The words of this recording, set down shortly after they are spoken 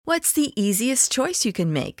What's the easiest choice you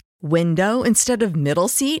can make? Window instead of middle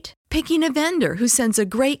seat? Picking a vendor who sends a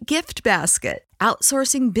great gift basket?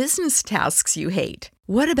 Outsourcing business tasks you hate?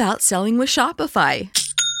 What about selling with Shopify?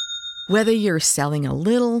 Whether you're selling a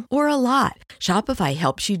little or a lot, Shopify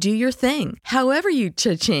helps you do your thing, however you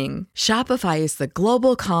cha-ching. Shopify is the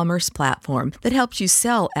global commerce platform that helps you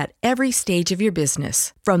sell at every stage of your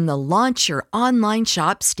business. From the launch your online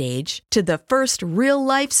shop stage to the first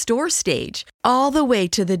real-life store stage, all the way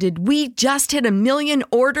to the did we just hit a million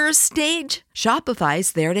orders stage.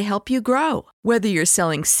 Shopify's there to help you grow. Whether you're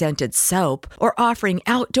selling scented soap or offering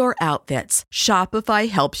outdoor outfits, Shopify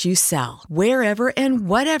helps you sell. Wherever and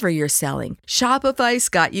whatever you're selling, Shopify's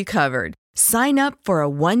got you covered. Sign up for a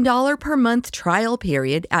 $1 per month trial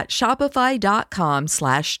period at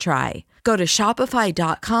shopify.com/try. Go to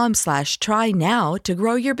shopify.com/try now to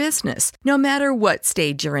grow your business, no matter what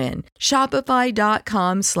stage you're in.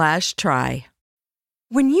 Shopify.com/try.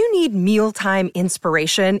 When you need mealtime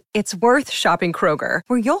inspiration, it's worth shopping Kroger,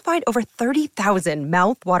 where you'll find over 30,000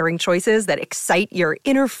 mouth-watering choices that excite your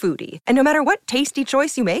inner foodie. And no matter what tasty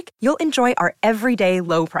choice you make, you'll enjoy our everyday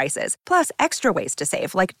low prices, plus extra ways to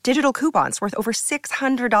save, like digital coupons worth over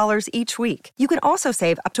 $600 each week. You can also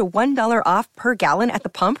save up to $1 off per gallon at the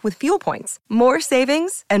pump with fuel points. More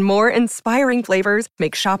savings and more inspiring flavors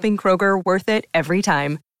make shopping Kroger worth it every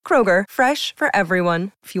time. Kroger, fresh for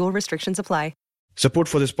everyone. Fuel restrictions apply. Support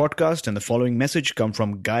for this podcast and the following message come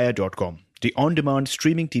from Gaia.com, the on-demand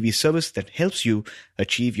streaming TV service that helps you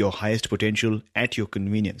achieve your highest potential at your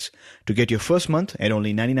convenience. To get your first month at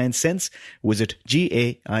only 99 cents, visit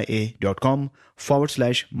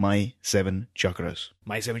gaia.com/my7chakras.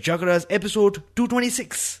 My 7 Chakras, episode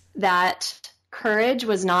 226. That courage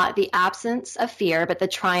was not the absence of fear, but the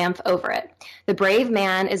triumph over it. The brave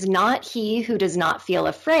man is not he who does not feel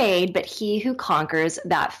afraid, but he who conquers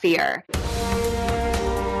that fear.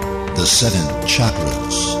 The 7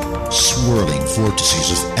 chakras, swirling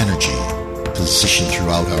vortices of energy, positioned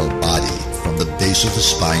throughout our body from the base of the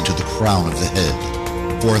spine to the crown of the head.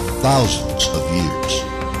 For thousands of years,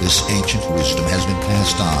 this ancient wisdom has been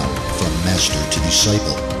passed on from master to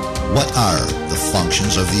disciple. What are the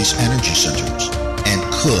functions of these energy centers? And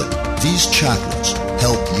could these chakras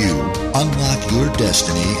help you unlock your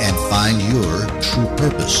destiny and find your true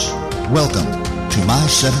purpose? Welcome to My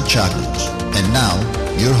 7 Chakras. And now,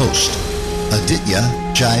 your host, Aditya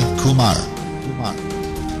Jai Kumar.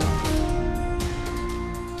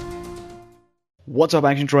 What's up,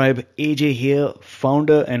 Action Tribe? AJ here,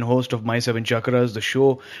 founder and host of My 7 Chakras, the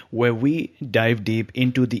show where we dive deep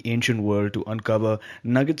into the ancient world to uncover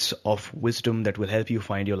nuggets of wisdom that will help you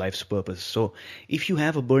find your life's purpose. So if you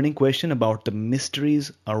have a burning question about the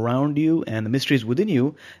mysteries around you and the mysteries within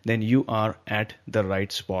you, then you are at the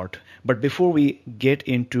right spot. But before we get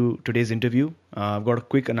into today's interview, I've got a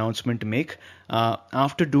quick announcement to make.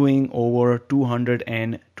 After doing over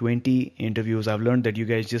 220 interviews, I've learned that you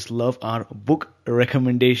guys just love our book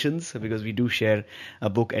recommendations because we do share a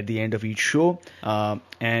book at the end of each show.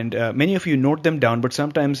 And many of you note them down, but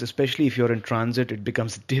sometimes, especially if you're in transit, it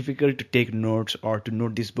becomes difficult to take notes or to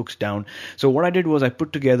note these books down. So what I did was I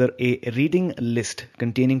put together a reading list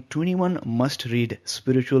containing 21 must-read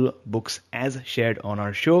spiritual books as shared on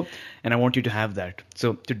our show, and I want you to have that.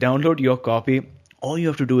 So to download your copy, all you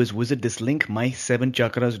have to do is visit this link,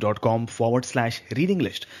 my7chakras.com/reading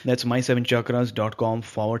list. That's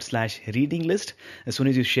my7chakras.com/reading list. As soon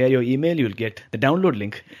as you share your email, you'll get the download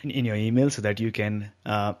link in your email so that you can,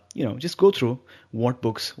 just go through what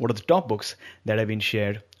are the top books that have been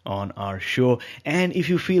shared on our show. And if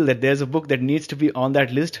you feel that there's a book that needs to be on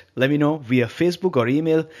that list, let me know via Facebook or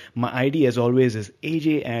email. My ID, as always, is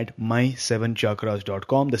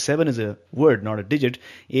aj@my7chakras.com. The 7 is a word, not a digit.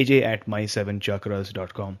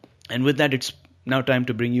 aj@my7chakras.com. And with that, it's now time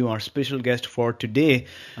to bring you our special guest for today,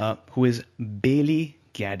 who is Bailey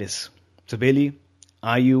Gaddis. So Bailey,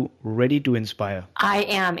 are you ready to inspire? I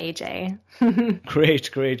am, AJ.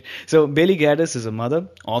 Great. So Bailey Gaddis is a mother,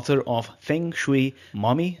 author of Feng Shui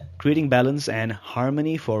Mommy, Creating Balance and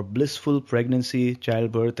Harmony for Blissful Pregnancy,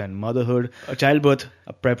 Childbirth and Motherhood, a childbirth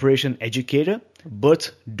preparation educator,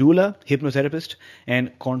 birth doula, hypnotherapist,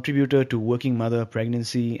 and contributor to Working Mother,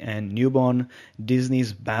 Pregnancy and Newborn,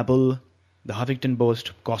 Disney's Babel, The Huffington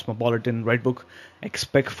Post, Cosmopolitan, Red Book,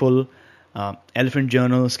 Expectful, Elephant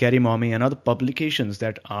Journal, Scary Mommy, and other publications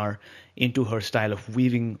that are into her style of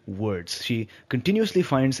weaving words. She continuously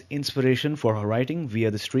finds inspiration for her writing via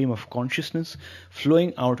the stream of consciousness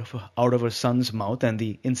flowing out of her son's mouth and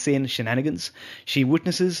the insane shenanigans she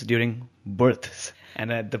witnesses during births and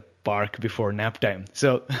at the park before nap time.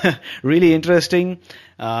 So really interesting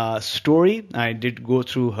story. I did go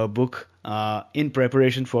through her book in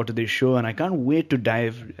preparation for today's show, and I can't wait to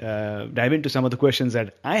dive into some of the questions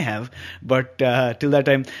that I have. But till that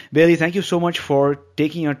time, Bailey, thank you so much for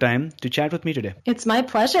taking your time to chat with me today. It's my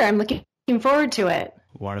pleasure. I'm looking forward to it.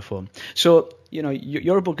 Wonderful. So,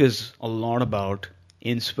 your book is a lot about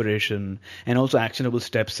inspiration and also actionable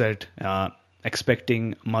steps that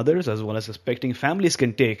expecting mothers as well as expecting families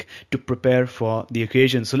can take to prepare for the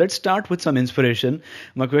occasion. So let's start with some inspiration.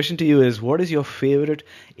 My question to you is, what is your favorite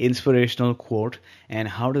inspirational quote and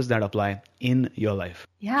how does that apply in your life?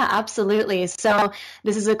 Yeah, absolutely. So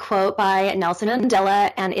this is a quote by Nelson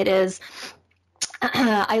Mandela, and it is,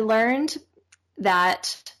 I learned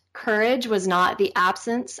that courage was not the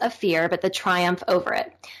absence of fear, but the triumph over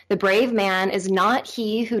it. The brave man is not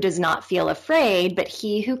he who does not feel afraid, but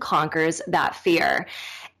he who conquers that fear.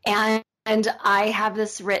 And I have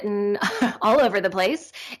this written all over the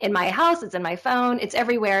place in my house. It's in my phone. It's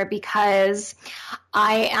everywhere because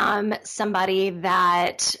I am somebody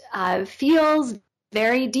that feels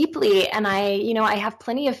very deeply, and I have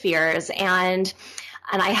plenty of fears, and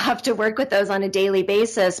I have to work with those on a daily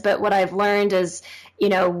basis. But what I've learned is,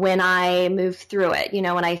 when I move through it,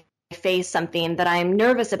 when I face something that I'm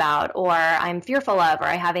nervous about or I'm fearful of or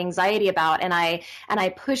I have anxiety about, and I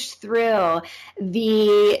push through,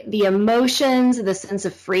 the emotions, the sense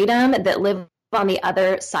of freedom that live on the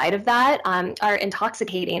other side of that are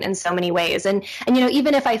intoxicating in so many ways. And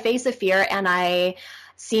even if I face a fear and I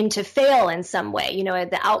seem to fail in some way,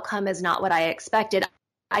 the outcome is not what I expected,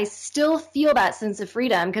 I still feel that sense of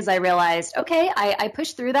freedom because I realized, okay, I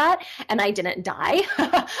pushed through that and I didn't die.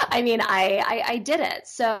 I did it.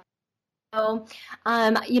 So,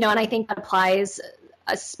 and I think that applies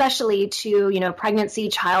especially to, pregnancy,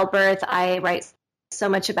 childbirth. I write so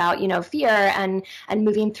much about, fear and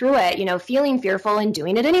moving through it, feeling fearful and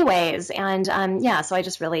doing it anyways. And so I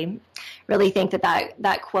just really think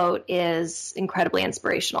that quote is incredibly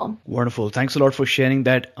inspirational. Wonderful. Thanks a lot for sharing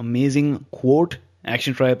that amazing quote,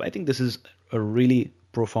 Action Tribe. I think this is a really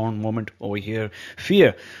profound moment over here.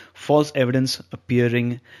 Fear, false evidence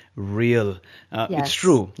appearing real. Yes. It's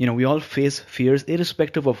true. We all face fears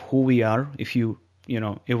irrespective of who we are. If you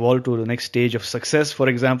evolve to the next stage of success, for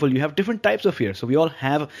example, you have different types of fears. So we all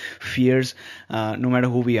have fears no matter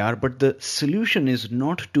who we are. But the solution is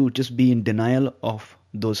not to just be in denial of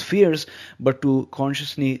those fears, but to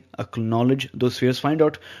consciously acknowledge those fears, find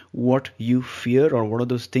out what you fear or what are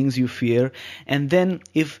those things you fear, and then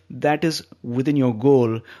if that is within your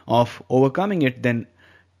goal of overcoming it, then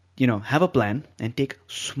have a plan and take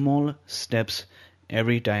small steps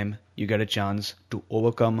every time you get a chance to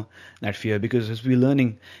overcome that fear. Because as we're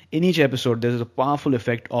learning in each episode, there's a powerful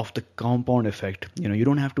effect of the compound effect. You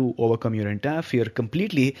don't have to overcome your entire fear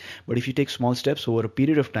completely, but if you take small steps over a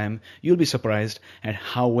period of time, you'll be surprised at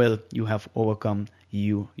how well you have overcome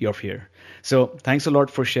your fear. So thanks a lot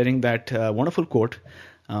for sharing that wonderful quote,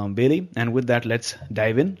 Bailey. And with that, let's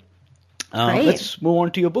dive in. Let's move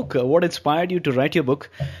on to your book. What inspired you to write your book,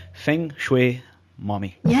 Feng Shui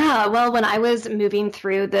Mommy? Yeah, well, when I was moving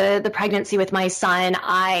through the pregnancy with my son,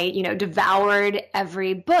 I, devoured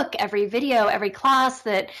every book, every video, every class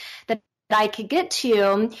that I could get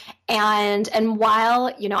to. And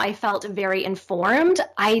while, I felt very informed,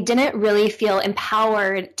 I didn't really feel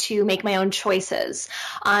empowered to make my own choices.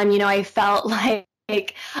 I felt like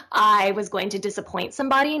I was going to disappoint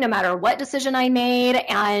somebody no matter what decision I made.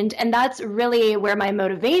 And that's really where my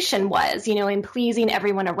motivation was, in pleasing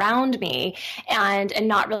everyone around me and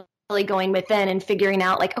not really going within and figuring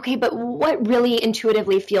out like, okay, but what really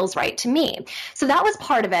intuitively feels right to me? So that was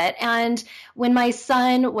part of it. And when my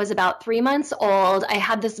son was about 3 months old, I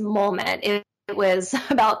had this moment. It was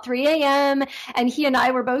about 3 a.m. and he and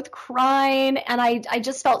I were both crying, and I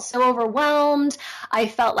just felt so overwhelmed. I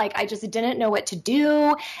felt like I just didn't know what to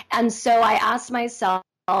do. And so I asked myself,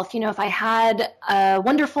 if I had a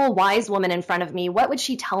wonderful, wise woman in front of me, what would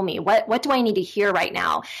she tell me? What do I need to hear right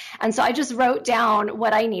now? And so I just wrote down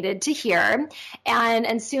what I needed to hear.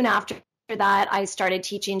 And soon after that, I started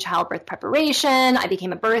teaching childbirth preparation. I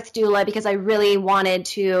became a birth doula because I really wanted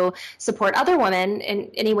to support other women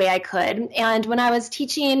in any way I could. And when I was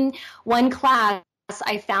teaching one class,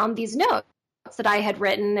 I found these notes that I had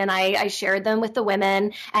written, and I shared them with the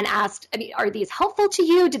women and asked, are these helpful to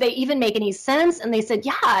you? Do they even make any sense? And they said,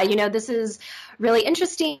 yeah, this is really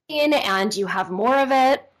interesting, and you have more of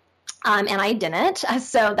it. And I didn't.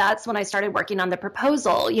 So that's when I started working on the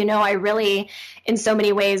proposal. I really, in so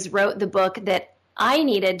many ways, wrote the book that I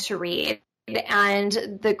needed to read. And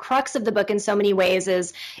the crux of the book in so many ways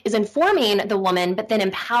is informing the woman, but then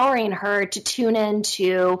empowering her to tune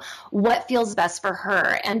into what feels best for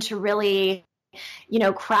her and to really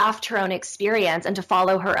craft her own experience and to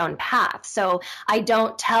follow her own path. So I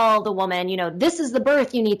don't tell the woman, this is the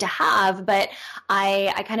birth you need to have, but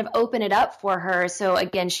I kind of open it up for her. So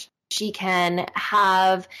again, she can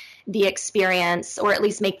have the experience, or at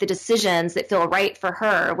least make the decisions that feel right for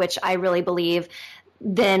her, which I really believe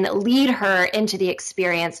then lead her into the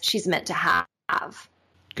experience she's meant to have.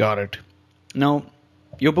 Got it. Now,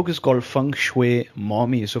 your book is called Feng Shui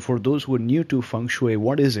Mommy. So for those who are new to Feng Shui,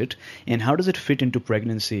 what is it and how does it fit into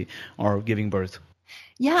pregnancy or giving birth?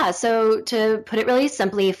 Yeah, so to put it really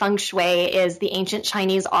simply, Feng Shui is the ancient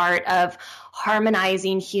Chinese art of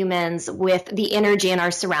harmonizing humans with the energy in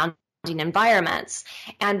our surroundings environments.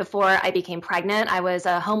 And before I became pregnant, I was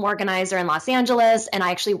a home organizer in Los Angeles, and I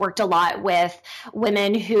actually worked a lot with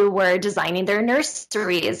women who were designing their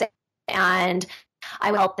nurseries. And I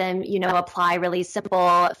would help them, apply really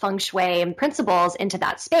simple feng shui principles into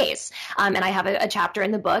that space. And I have a chapter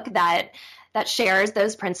in the book that shares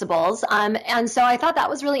those principles. And so I thought that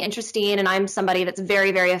was really interesting. And I'm somebody that's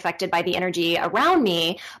very, very affected by the energy around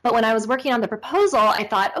me. But when I was working on the proposal, I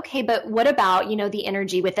thought, okay, but what about, the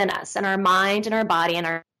energy within us and our mind and our body and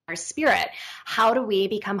our spirit? How do we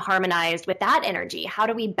become harmonized with that energy? How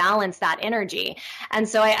do we balance that energy? And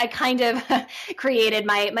so I kind of created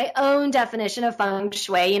my own definition of feng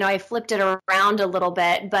shui. I flipped it around a little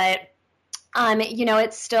bit, but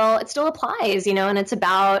it still applies, and it's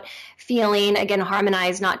about feeling, again,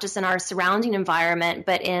 harmonized, not just in our surrounding environment,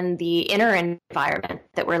 but in the inner environment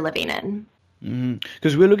that we're living in.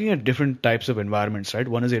 Because we're looking at different types of environments, right?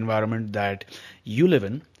 One is the environment that you live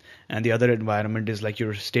in, and the other environment is, like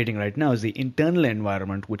you're stating right now, is the internal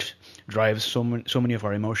environment, which drives so many of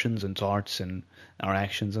our emotions and thoughts and our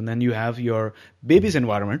actions. And then you have your baby's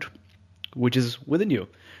environment, which is within you.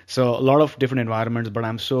 So a lot of different environments, but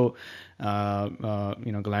I'm so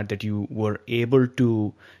glad that you were able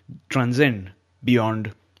to transcend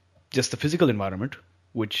beyond just the physical environment,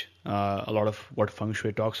 which a lot of what Feng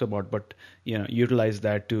Shui talks about, but utilize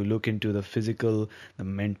that to look into the physical, the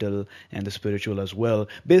mental, and the spiritual as well.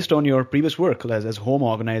 Based on your previous work as home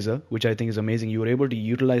organizer, which I think is amazing, you were able to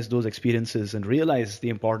utilize those experiences and realize the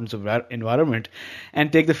importance of environment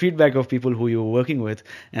and take the feedback of people who you were working with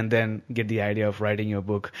and then get the idea of writing your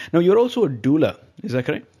book. Now, you're also a doula, is that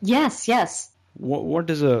correct? Yes. What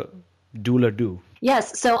does a doula do?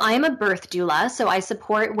 Yes. So I am a birth doula. So I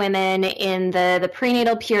support women in the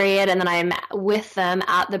prenatal period, and then I'm with them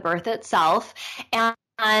at the birth itself. And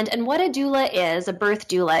what a birth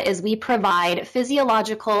doula is we provide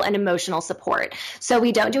physiological and emotional support. So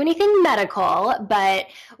we don't do anything medical, but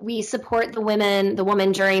we support the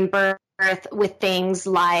woman during birth with things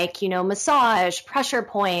like, massage, pressure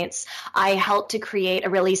points. I help to create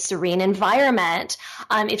a really serene environment.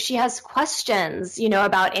 If she has questions,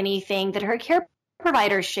 about anything that her care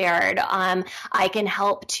provider shared, I can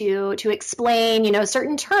help to explain,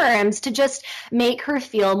 certain terms to just make her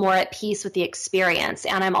feel more at peace with the experience.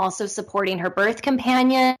 And I'm also supporting her birth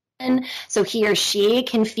companion, so he or she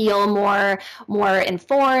can feel more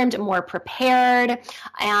informed, more prepared.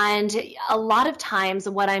 And a lot of times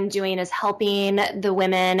what I'm doing is helping the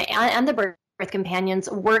women and the birth companions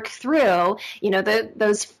work through,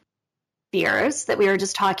 those fears that we were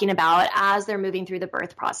just talking about as they're moving through the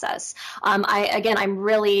birth process. I'm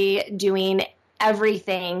really doing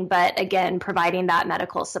everything, but again, providing that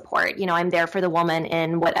medical support. I'm there for the woman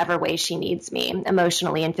in whatever way she needs me,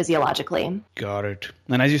 emotionally and physiologically. Got it.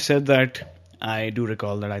 And as you said that, I do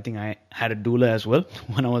recall that I think I had a doula as well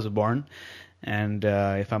when I was born. And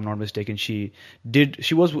if I'm not mistaken, she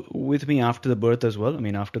was with me after the birth as well. I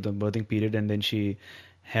mean, after the birthing period, and then she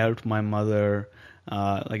helped my mother,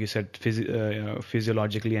 like you said,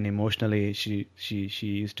 physiologically and emotionally. She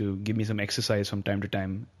used to give me some exercise from time to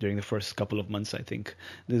time during the first couple of months, I think.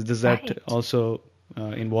 Does that Right. also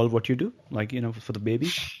involve what you do, like, for the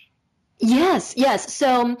baby? Yes.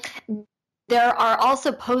 So there are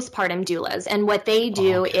also postpartum doulas, and what they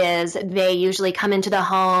do is they usually come into the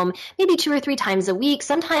home maybe 2 or 3 times a week,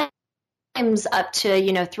 sometimes up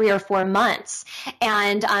to 3 or 4 months,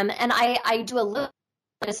 and I do a little.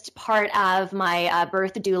 Just part of my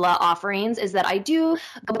birth doula offerings is that I do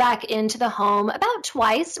go back into the home about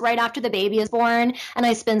twice right after the baby is born, and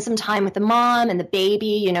I spend some time with the mom and the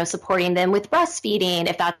baby, supporting them with breastfeeding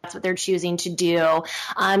if that's what they're choosing to do.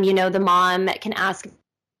 The mom can ask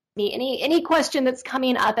me any question that's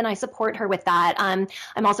coming up, and I support her with that. I'm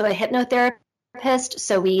also a hypnotherapist,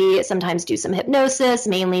 so we sometimes do some hypnosis,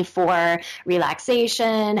 mainly for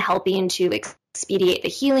relaxation, helping to expedite the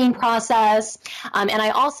healing process. And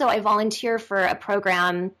I volunteer for a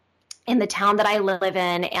program in the town that I live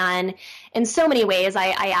in. And in so many ways,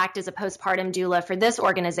 I act as a postpartum doula for this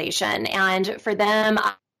organization. And for them,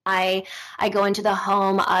 I go into the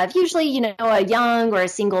home of usually, a young or a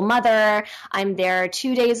single mother. I'm there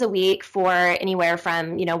 2 days a week for anywhere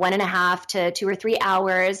from, 1.5 to 2 or 3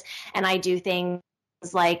 hours. And I do things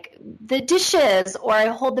like the dishes, or I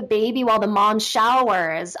hold the baby while the mom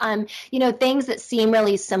showers, things that seem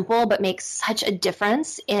really simple but make such a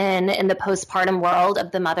difference in the postpartum world of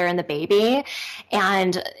the mother and the baby.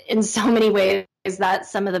 And in so many ways, that's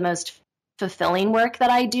some of the most fulfilling work that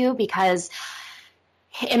I do, because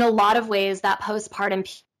in a lot of ways, that postpartum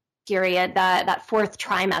period, that fourth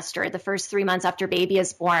trimester, the first 3 months after baby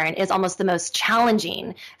is born, is almost the most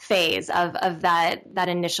challenging phase of that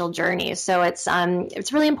initial journey. So it's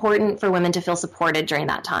really important for women to feel supported during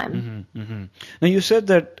that time. Mm-hmm, mm-hmm. Now, you said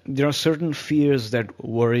that there are certain fears that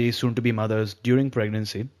worry soon-to-be mothers during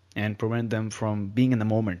pregnancy and prevent them from being in the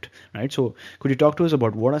moment, right? So could you talk to us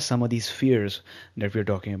about what are some of these fears that we're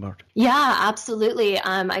talking about? Yeah, absolutely.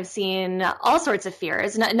 I've seen all sorts of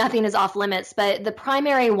fears. Nothing is off limits, but the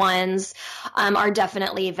primary ones are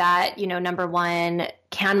definitely that, number one,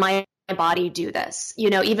 can my body do this?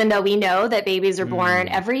 Even though we know that babies are born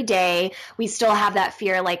every day, we still have that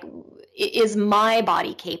fear, like, is my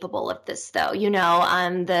body capable of this though?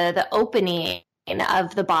 The opening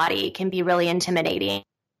of the body can be really intimidating.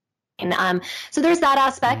 So there's that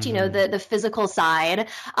aspect, the physical side.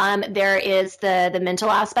 There is the mental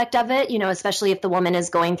aspect of it, especially if the woman is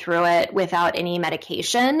going through it without any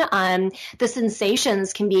medication. The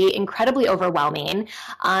sensations can be incredibly overwhelming.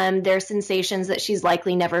 They're sensations that she's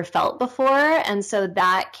likely never felt before. And so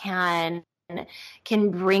that can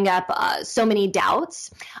bring up so many doubts.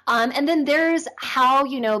 And then there's how,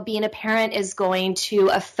 being a parent is going to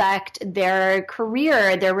affect their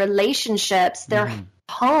career, their relationships, their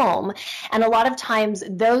home. And a lot of times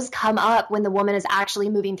those come up when the woman is actually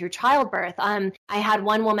moving through childbirth. I had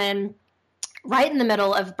one woman right in the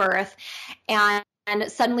middle of birth, and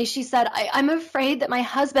suddenly she said, I'm afraid that my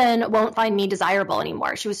husband won't find me desirable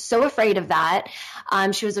anymore. She was so afraid of that.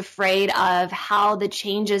 She was afraid of how the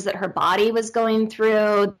changes that her body was going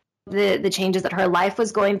through, the changes that her life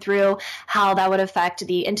was going through, how that would affect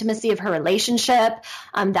the intimacy of her relationship.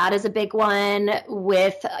 That is a big one.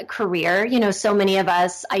 With career, so many of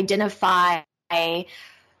us identify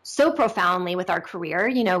so profoundly with our career.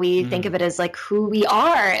 We think of it as like who we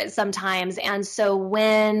are sometimes. And so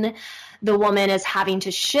when the woman is having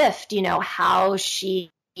to shift, how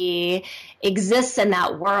she exists in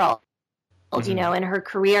that world, in her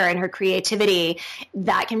career and her creativity,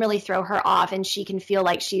 that can really throw her off, and she can feel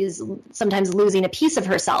like she's sometimes losing a piece of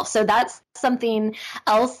herself. So that's something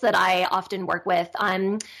else that I often work with,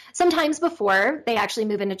 sometimes before they actually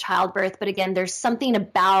move into childbirth. But again, there's something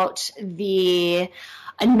about the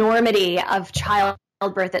enormity of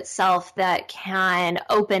childbirth itself that can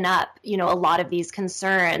open up, a lot of these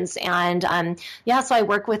concerns. And so I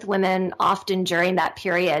work with women often during that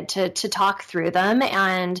period to talk through them,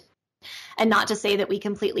 and not to say that we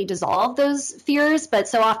completely dissolve those fears, but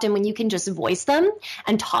so often when you can just voice them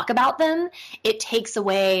and talk about them, it takes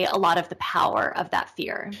away a lot of the power of that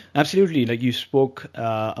fear. Absolutely. Like you spoke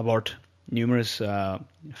about numerous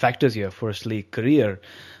factors here. Firstly, career.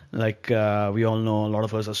 Like we all know, a lot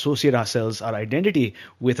of us associate ourselves, our identity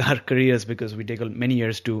with our careers, because we take many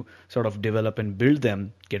years to sort of develop and build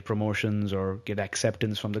them, get promotions or get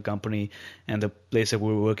acceptance from the company and the place that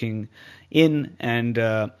we're working in. And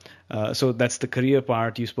so that's the career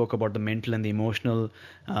part. You spoke about the mental and the emotional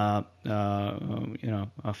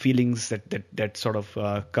feelings that sort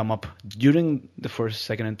of come up during the first,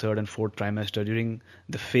 second, and third and fourth trimester, during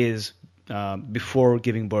the phase before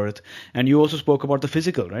giving birth. And you also spoke about the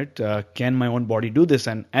physical, right? Can my own body do this?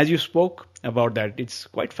 And as you spoke about that, it's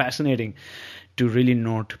quite fascinating to really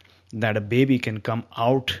note that a baby can come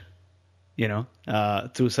out,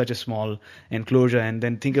 through such a small enclosure, and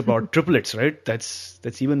then think about triplets, right?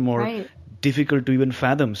 That's even more difficult to even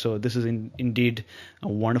fathom. So this is indeed a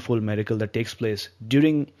wonderful miracle that takes place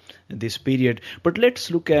during this period. But let's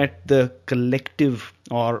look at the collective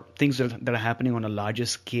or things that are happening on a larger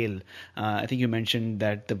scale. I think you mentioned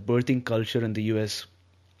that the birthing culture in the U.S.,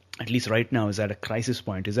 at least right now, is at a crisis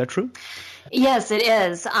point. Is that true? Yes, it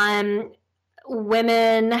is.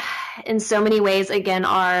 Women, in so many ways, again,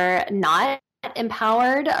 are not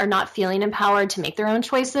empowered, are not feeling empowered to make their own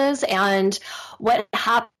choices. And what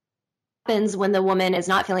happens when the woman is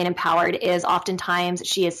not feeling empowered is oftentimes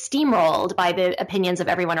she is steamrolled by the opinions of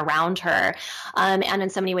everyone around her. And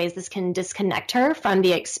in so many ways, this can disconnect her from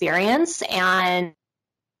the experience, and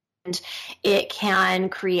it can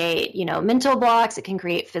create, mental blocks. It can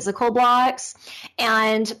create physical blocks.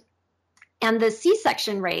 And And the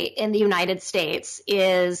C-section rate in the United States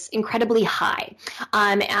is incredibly high.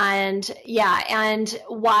 And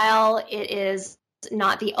while it is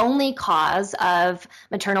not the only cause of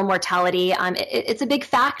maternal mortality, it's a big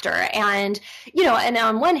factor. And, and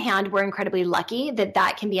on one hand, we're incredibly lucky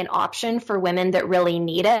that can be an option for women that really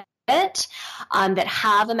need it. That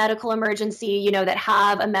have a medical emergency, that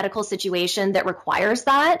have a medical situation that requires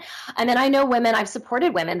that. And then I know I've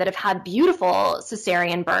supported women that have had beautiful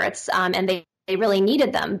cesarean births, and they really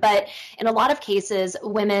needed them. But in a lot of cases,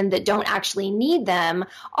 women that don't actually need them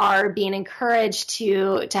are being encouraged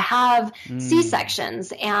to have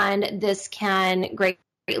C-sections. And this can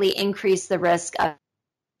greatly increase the risk of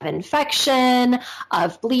infection,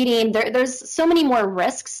 of bleeding. There's so many more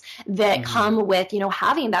risks that come with,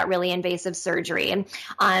 having that really invasive surgery. And,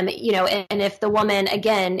 and if the woman,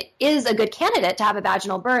 again, is a good candidate to have a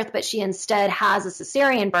vaginal birth, but she instead has a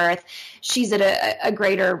cesarean birth, she's at a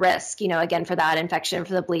greater risk, again, for that infection,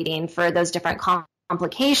 for the bleeding, for those different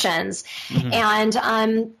complications. And,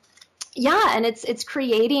 and it's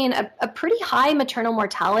creating a pretty high maternal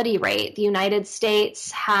mortality rate. The United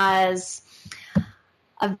States has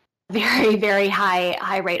a very, very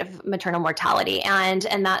high rate of maternal mortality. And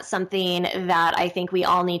that's something that I think we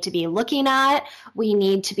all need to be looking at. We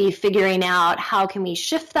need to be figuring out how can we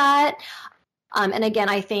shift that. And again,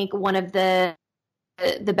 I think one of the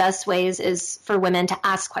best ways is for women to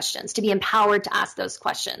ask questions, to be empowered to ask those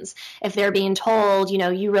questions. If they're being told,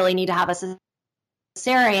 you really need to have a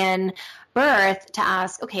cesarean birth, to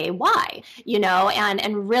ask, okay, why,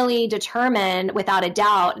 and really determine without a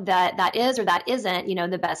doubt that is or that isn't,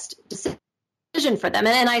 the best decision for them.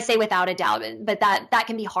 And I say without a doubt, but that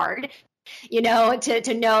can be hard,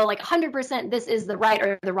 to know like 100% this is the right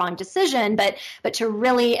or the wrong decision, but to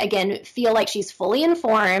really, again, feel like she's fully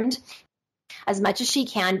informed as much as she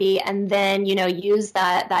can be, and then, use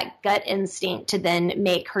that gut instinct to then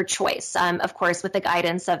make her choice, of course, with the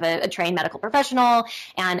guidance of a trained medical professional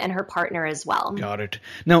and her partner as well. Got it.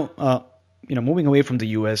 Now, moving away from the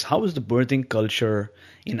U.S., how is the birthing culture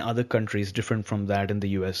in other countries different from that in the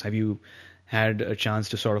U.S.? Have you had a chance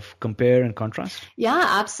to sort of compare and contrast? Yeah,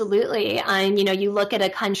 absolutely. You look at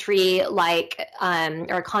a country like,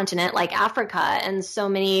 or a continent like Africa, and so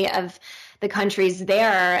many of the countries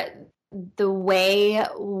there, the way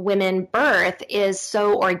women birth is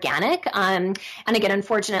so organic. And again,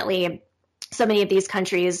 unfortunately, so many of these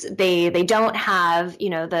countries, they don't have,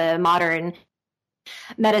 the modern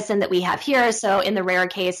medicine that we have here. So in the rare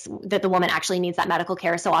case that the woman actually needs that medical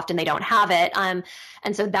care, so often they don't have it. And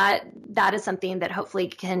so that is something that hopefully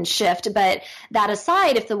can shift. But that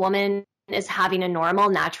aside, if the woman is having a normal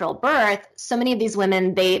natural birth, so many of these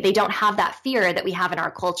women, they don't have that fear that we have in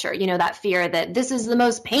our culture, that fear that this is the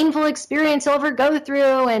most painful experience you'll ever go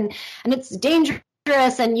through, and it's dangerous,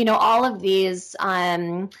 and all of these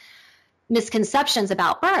misconceptions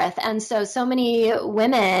about birth. And so many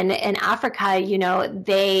women in Africa,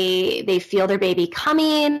 they feel their baby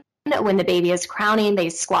coming. When the baby is crowning, they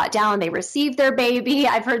squat down, they receive their baby.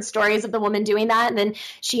 I've heard stories of the woman doing that. And then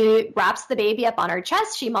she wraps the baby up on her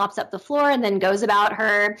chest, she mops up the floor, and then goes about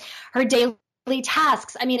her daily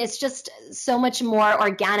tasks. I mean, it's just so much more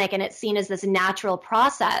organic, and it's seen as this natural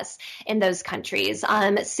process in those countries.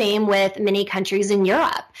 Same with many countries in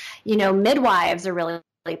Europe. Midwives are really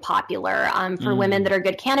popular for women that are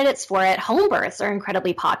good candidates for it. Home births are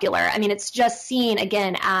incredibly popular. I mean, it's just seen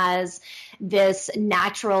again as this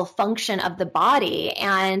natural function of the body,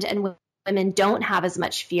 and women don't have as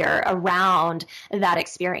much fear around that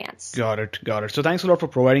experience. Got it. So thanks a lot for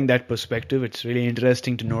providing that perspective. It's really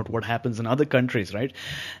interesting to note what happens in other countries, right?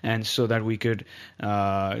 And so that we could,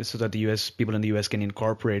 so that the U.S. people in the U.S. can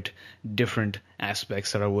incorporate different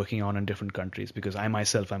aspects that are working on in different countries. Because I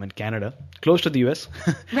myself, I'm in Canada, close to the U.S.,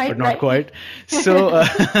 but not quite. So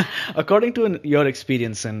according to your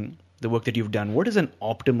experience and the work that you've done, what is an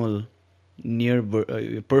optimal near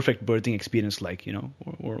perfect birthing experience like,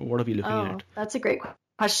 or what are we looking at? That's a great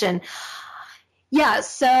question. Yeah,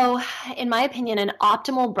 so in my opinion, an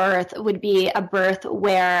optimal birth would be a birth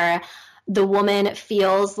where the woman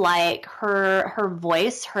feels like her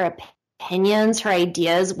voice, her opinions, her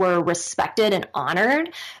ideas were respected and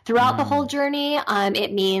honored throughout the whole journey.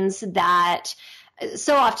 It means that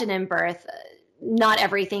so often in birth, not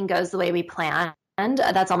everything goes the way we planned.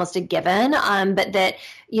 That's almost a given. But that,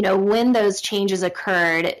 when those changes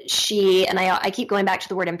occurred, I keep going back to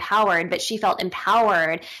the word empowered, but she felt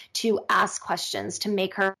empowered to ask questions, to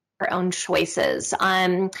make her own choices.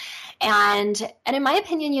 And in my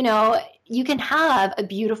opinion, you can have a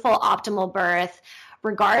beautiful optimal birth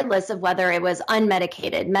regardless of whether it was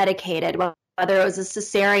unmedicated, medicated, whether it was a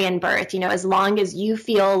cesarean birth, as long as you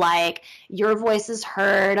feel like your voice is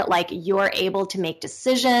heard, like you're able to make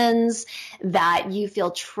decisions, that you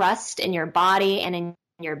feel trust in your body and in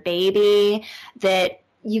your baby, that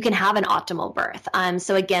you can have an optimal birth.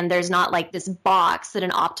 So again, there's not like this box that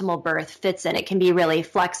an optimal birth fits in. It can be really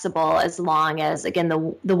flexible as long as, again,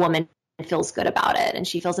 the woman feels good about it and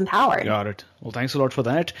she feels empowered. Got it. Well, thanks a lot for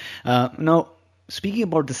that. Now, speaking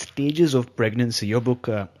about the stages of pregnancy, your book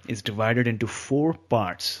is divided into 4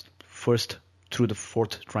 parts. First through the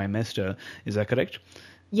 4th trimester. Is that correct?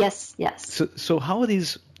 Yes. So how are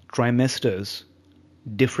these trimesters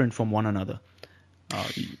different from one another?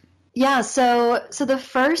 Yeah, so the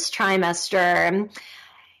first trimester,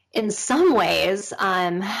 in some ways,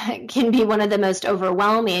 can be one of the most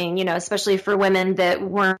overwhelming, especially for women that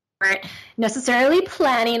weren't necessarily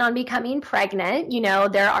planning on becoming pregnant.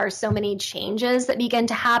 There are so many changes that begin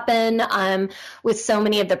to happen with so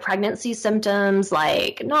many of the pregnancy symptoms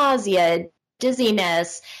like nausea,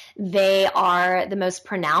 dizziness. They are the most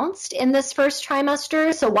pronounced in this first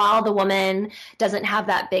trimester. So while the woman doesn't have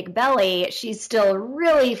that big belly, she's still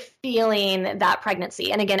really feeling that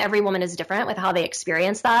pregnancy. And again, every woman is different with how they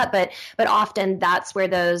experience that, but often that's where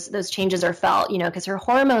those changes are felt, because her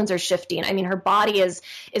hormones are shifting. I mean, her body is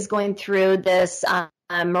going through this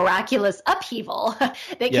miraculous upheaval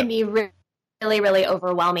that can be really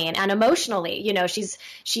overwhelming. And emotionally,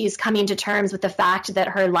 she's coming to terms with the fact that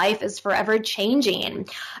her life is forever changing.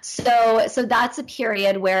 So that's a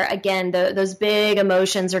period where, again, those big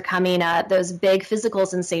emotions are coming up, those big physical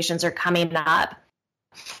sensations are coming up.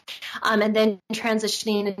 And then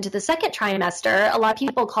transitioning into the second trimester, a lot of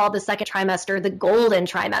people call the second trimester the golden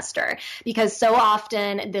trimester, because so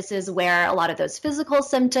often this is where a lot of those physical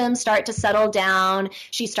symptoms start to settle down.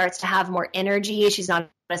 She starts to have more energy. She's not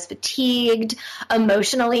as fatigued.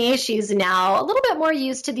 Emotionally, she's now a little bit more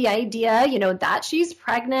used to the idea, that she's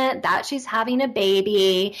pregnant, that she's having a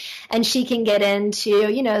baby, and she can get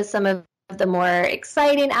into, some of the more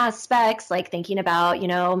exciting aspects, like thinking about,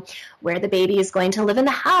 where the baby is going to live in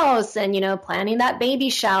the house and, planning that baby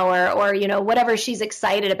shower or, whatever she's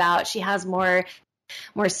excited about. She has more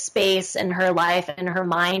space in her life and her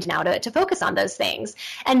mind now to focus on those things.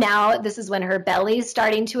 And now this is when her belly's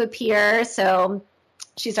starting to appear. So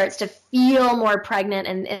she starts to feel more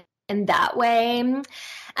pregnant in that way. And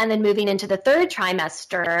then moving into the third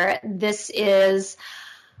trimester, this is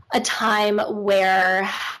a time where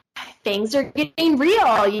things are getting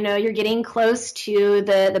real. You're getting close to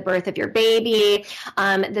the birth of your baby.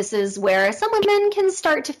 This is where some women can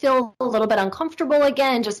start to feel a little bit uncomfortable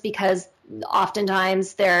again, just because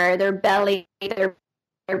oftentimes their belly, their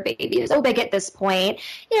baby is so big at this point.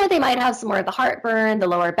 They might have some more of the heartburn, the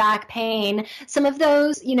lower back pain. Some of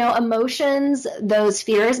those, emotions, those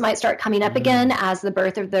fears might start coming up again as the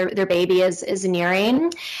birth of their baby is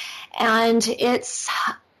nearing. And it's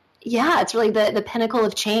really the pinnacle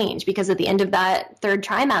of change, because at the end of that third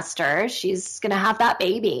trimester, she's going to have that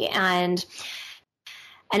baby. And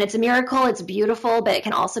it's a miracle, it's beautiful, but it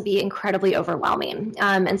can also be incredibly overwhelming.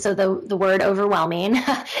 And so the word overwhelming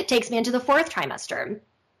takes me into the fourth trimester,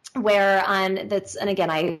 where and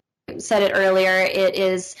again, I said it earlier, it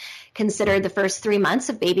is considered the first 3 months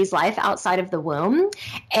of baby's life outside of the womb.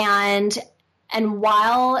 And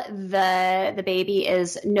while the baby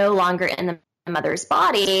is no longer in the mother's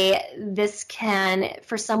body, this can,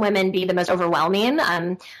 for some women, be the most overwhelming. I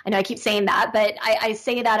know I keep saying that, but I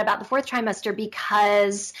say that about the fourth trimester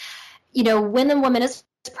because, when the woman is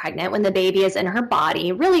pregnant, when the baby is in her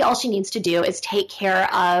body, really all she needs to do is take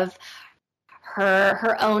care of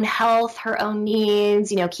her own health, her own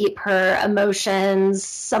needs, keep her emotions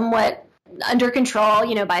somewhat under control,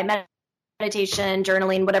 by meditation,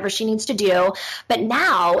 journaling, whatever she needs to do. But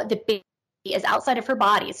now the baby is outside of her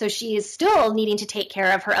body. So she is still needing to take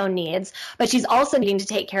care of her own needs, but she's also needing to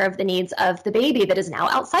take care of the needs of the baby that is now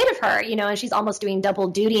outside of her, and she's almost doing double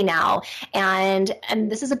duty now. And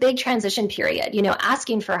this is a big transition period,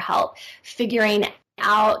 asking for help, figuring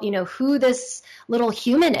out, who this little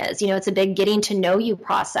human is. It's a big getting to know you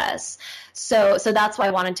process. So that's why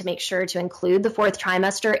I wanted to make sure to include the fourth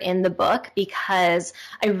trimester in the book, because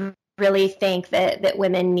I really think that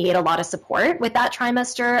women need a lot of support with that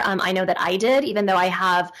trimester. I know that I did, even though I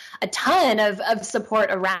have a ton of support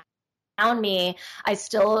around me, I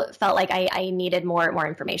still felt like I needed more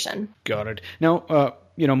information. Got it. Now,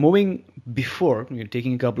 moving before,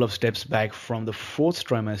 taking a couple of steps back from the fourth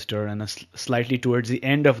trimester and slightly towards the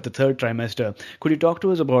end of the third trimester, could you talk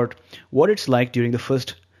to us about what it's like during the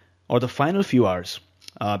first or the final few hours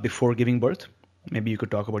before giving birth? Maybe you could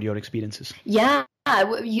talk about your experiences. Yeah.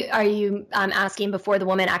 Are you asking before the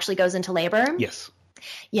woman actually goes into labor? Yes.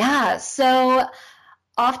 Yeah. So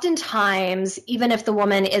oftentimes, even if the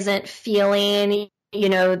woman isn't feeling,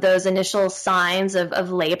 those initial signs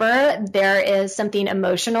of labor, there is something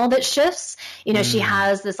emotional that shifts. She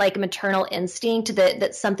has this like maternal instinct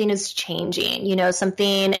that something is changing,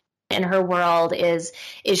 something in her world is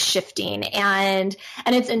shifting. And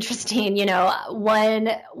it's interesting,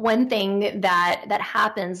 one thing that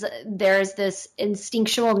happens, there's this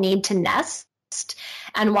instinctual need to nest.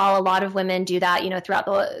 And while a lot of women do that, throughout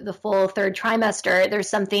the full third trimester, there's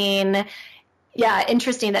something,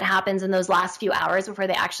 interesting that happens in those last few hours before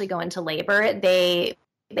they actually go into labor. They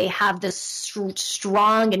have this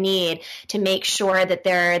strong need to make sure that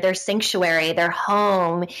their sanctuary, their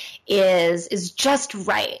home is just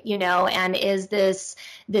right, and is this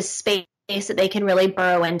space that they can really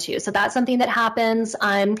burrow into. So that's something that happens.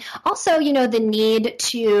 Also, the need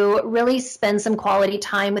to really spend some quality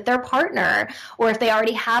time with their partner, or if they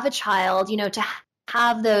already have a child, to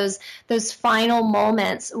have those final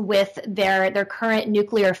moments with their current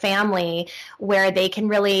nuclear family where they can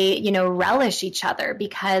really, relish each other,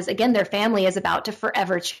 because again, their family is about to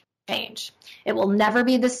forever change. It will never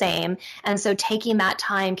be the same. And so taking that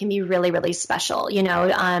time can be really, really special.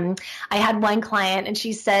 I had one client and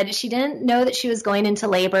she said she didn't know that she was going into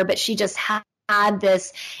labor, but she just had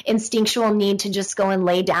this instinctual need to just go and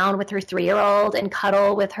lay down with her 3-year-old and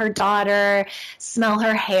cuddle with her daughter, smell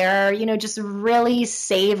her hair, just really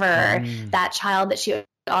savor that child that she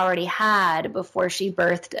already had before she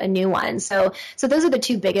birthed a new one. So those are the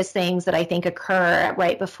two biggest things that I think occur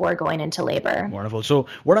right before going into labor. Wonderful. So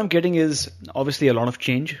what I'm getting is obviously a lot of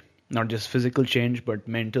change, not just physical change, but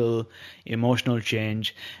mental, emotional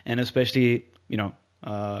change, and especially,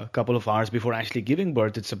 a couple of hours before actually giving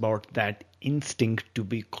birth, it's about that instinct to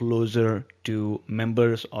be closer to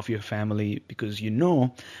members of your family, because you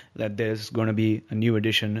know that there's going to be a new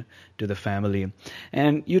addition to the family.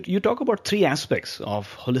 And you talk about 3 aspects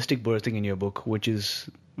of holistic birthing in your book, which is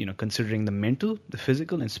considering the mental, the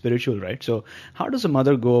physical, and spiritual, right? So how does a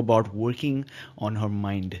mother go about working on her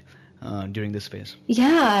mind during this phase?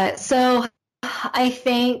 Yeah, so I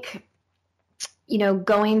think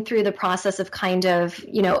going through the process of kind of,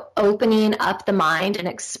 opening up the mind and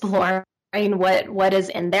exploring what is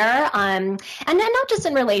in there. And then not just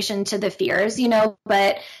in relation to the fears,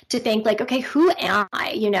 but to think like, okay, who am I,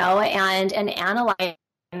 and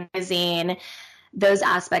analyzing those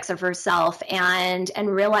aspects of herself and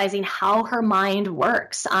realizing how her mind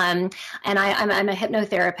works. And I'm a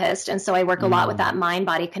hypnotherapist. And so I work a lot with that mind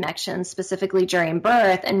body connection, specifically during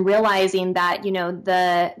birth, and realizing that,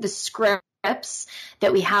 the script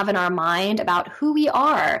that we have in our mind about who we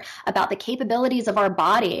are, about the capabilities of our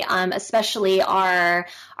body, especially our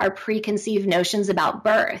preconceived notions about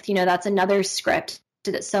birth. That's another script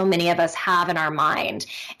that so many of us have in our mind,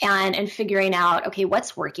 and figuring out, okay,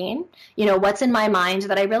 what's working, what's in my mind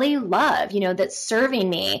that I really love, that's serving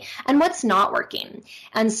me, and what's not working.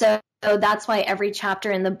 And so that's why every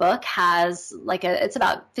chapter in the book has it's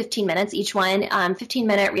about 15 minutes each one,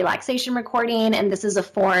 15-minute relaxation recording. And this is a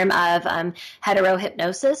form of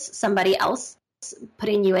heterohypnosis, somebody else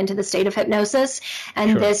putting you into the state of hypnosis.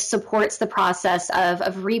 And this supports the process of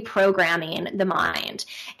reprogramming the mind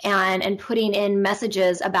and putting in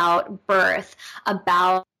messages about birth,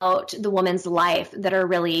 about the woman's life that are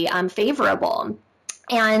really favorable.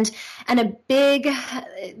 And a big,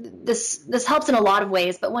 this helps in a lot of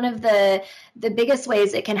ways, but one of the biggest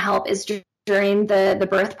ways it can help is during the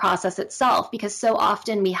birth process itself, because so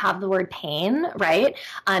often we have the word pain, right,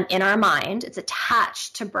 in our mind. It's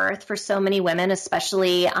attached to birth for so many women,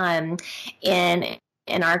 especially in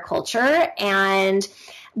our culture. And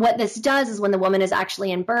what this does is when the woman is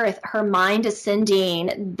actually in birth, her mind is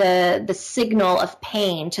sending the signal of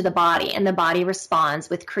pain to the body, and the body responds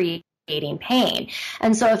with creating pain.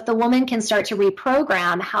 And so if the woman can start to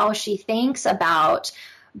reprogram how she thinks about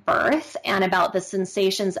birth and about the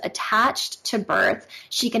sensations attached to birth,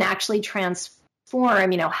 she can actually transform,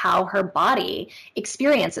 how her body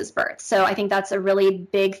experiences birth. So I think that's a really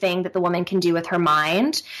big thing that the woman can do with her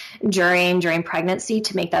mind during pregnancy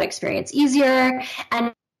to make that experience easier.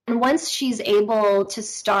 And once she's able to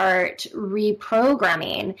start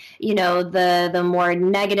reprogramming, the more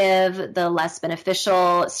negative, the less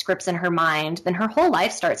beneficial scripts in her mind, then her whole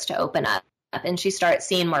life starts to open up, and she starts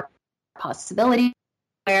seeing more possibilities,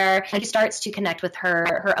 and she starts to connect with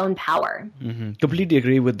her own power. Mm-hmm. Completely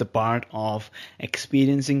agree with the part of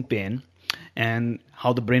experiencing pain and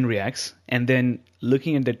how the brain reacts, and then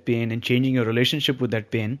looking at that pain and changing your relationship with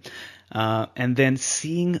that pain. And then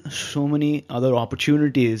seeing so many other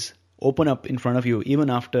opportunities open up in front of you, even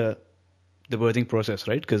after the birthing process,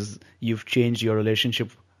 right? Because you've changed your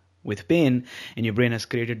relationship with pain, and your brain has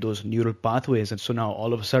created those neural pathways. And so now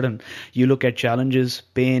all of a sudden you look at challenges,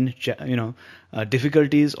 pain,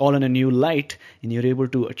 difficulties all in a new light, and you're able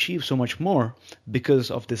to achieve so much more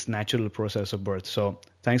because of this natural process of birth. So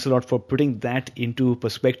thanks a lot for putting that into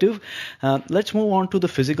perspective. Let's move on to the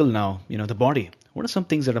physical now, the body. What are some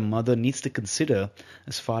things that a mother needs to consider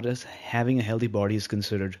as far as having a healthy body is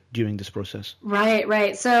considered during this process?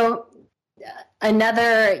 Right. So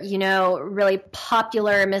another, really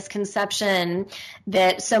popular misconception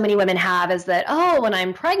that so many women have is that, when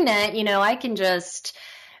I'm pregnant, I can just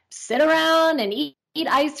sit around and eat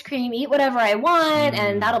ice cream, eat whatever I want,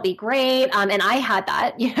 and that'll be great. And I had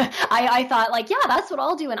that. I thought like, yeah, that's what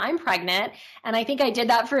I'll do when I'm pregnant. And I think I did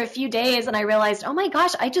that for a few days, and I realized, oh my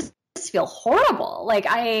gosh, I just feel horrible. Like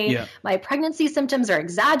my pregnancy symptoms are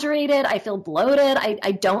exaggerated. I feel bloated.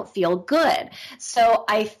 I don't feel good. So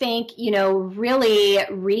I think, really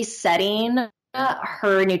resetting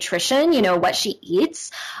her nutrition, what she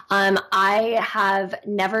eats. I have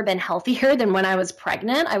never been healthier than when I was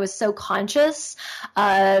pregnant. I was so conscious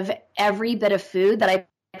of every bit of food that I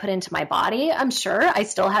put into my body. I'm sure I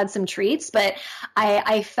still had some treats, but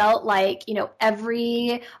I felt like,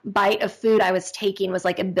 every bite of food I was taking was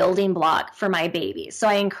like a building block for my baby. So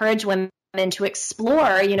I encourage women to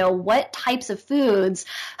explore, what types of foods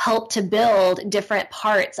help to build different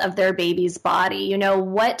parts of their baby's body.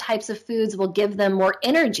 What types of foods will give them more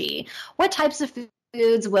energy? What types of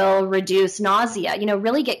foods will reduce nausea?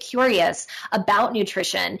 Really get curious about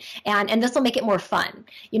nutrition, and this will make it more fun.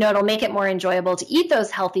 It'll make it more enjoyable to eat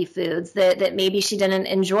those healthy foods that maybe she didn't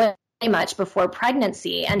enjoy much before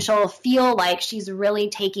pregnancy, and she'll feel like she's really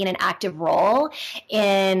taking an active role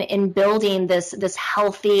in building this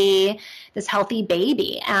healthy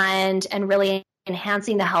baby, and really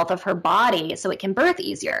enhancing the health of her body so it can birth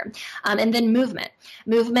easier. And then movement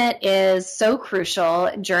is so crucial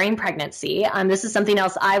during pregnancy. This is something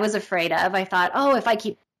else I was afraid of. I thought, if I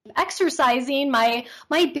keep exercising, my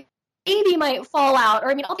baby might fall out,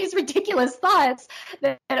 or all these ridiculous thoughts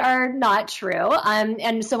that are not true.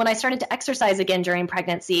 And so when I started to exercise again during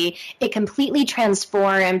pregnancy, it completely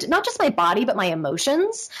transformed not just my body, but my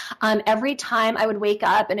emotions. Every time I would wake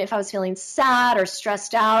up, and if I was feeling sad or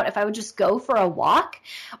stressed out, if I would just go for a walk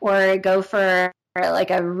or go for like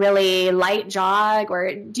a really light jog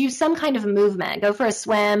or do some kind of movement, go for a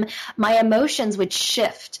swim, my emotions would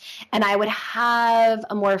shift, and I would have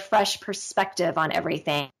a more fresh perspective on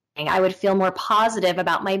everything. I would feel more positive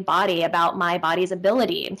about my body, about my body's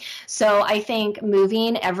ability. So I think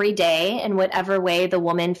moving every day in whatever way the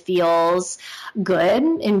woman feels good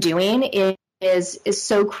in doing is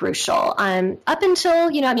so crucial. Up until,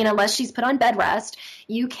 unless she's put on bed rest,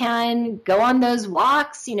 you can go on those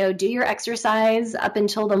walks, do your exercise up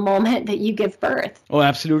until the moment that you give birth. Oh,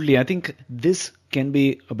 absolutely. I think this can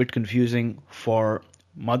be a bit confusing for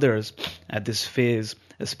mothers at this phase,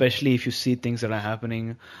 especially if you see things that are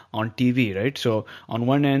happening on TV, right? So on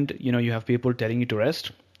one end, you have people telling you to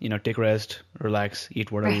rest, take rest, relax,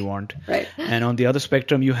 eat whatever you want. Right. And on the other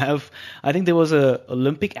spectrum, you have, I think there was a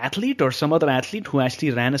Olympic athlete or some other athlete who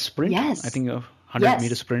actually ran a sprint. Yes. I think a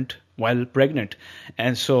 100-meter sprint while pregnant.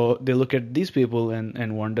 And so they look at these people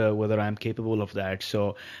and wonder whether I'm capable of that.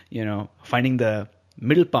 So, finding the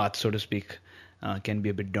middle path, so to speak, can be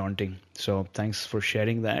a bit daunting. So thanks for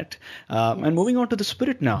sharing that. And moving on to the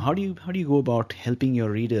spirit now. How do you go about helping your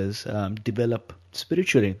readers develop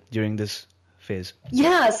spiritually during this phase?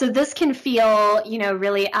 Yeah, so this can feel,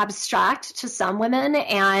 really abstract to some women,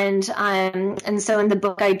 and so in the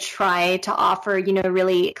book I try to offer,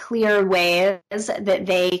 really clear ways that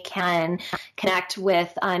they can connect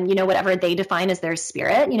with, whatever they define as their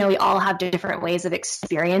spirit. We all have different ways of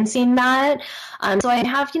experiencing that. So I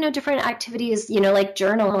have, different activities, like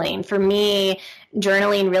journaling. For me,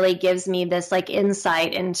 journaling really gives me this like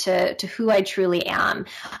insight into who I truly am.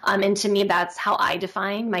 And to me, that's how I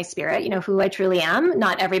define my spirit, who I truly am.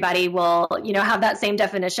 Not everybody will, have that same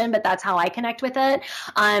definition, but that's how I connect with it.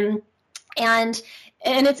 And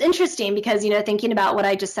it's interesting because, thinking about what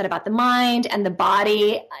I just said about the mind and the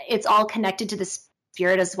body, it's all connected to the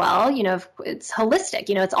spirit as well. It's holistic,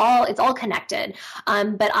 it's all connected.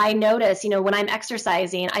 But I notice, when I'm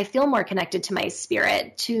exercising, I feel more connected to my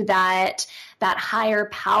spirit, to that higher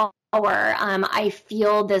power. I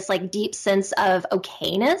feel this like deep sense of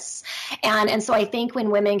okayness. And so I think when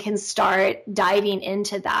women can start diving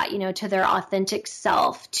into that, to their authentic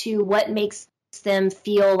self, to what makes them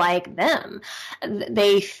feel like them,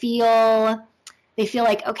 they feel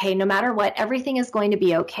like, okay, no matter what, everything is going to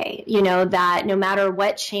be okay. That no matter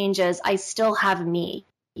what changes, I still have me,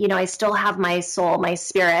 I still have my soul, my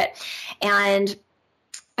spirit. And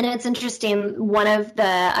And it's interesting, I've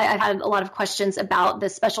had a lot of questions about the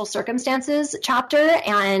special circumstances chapter,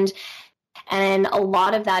 and a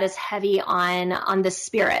lot of that is heavy on the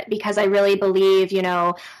spirit, because I really believe,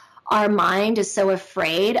 our mind is so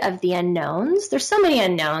afraid of the unknowns. There's so many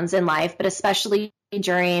unknowns in life, but especially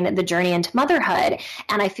during the journey into motherhood.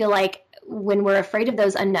 And I feel like when we're afraid of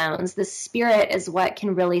those unknowns, the spirit is what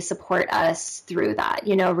can really support us through that,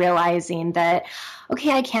 realizing that, okay,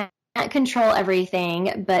 I can't control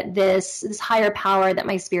everything, but this higher power that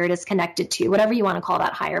my spirit is connected to, whatever you want to call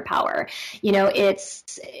that higher power,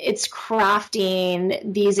 it's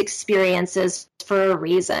crafting these experiences for a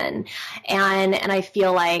reason. And I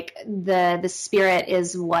feel like the spirit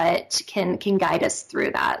is what can guide us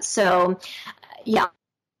through that. So yeah,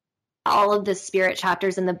 all of the spirit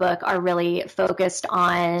chapters in the book are really focused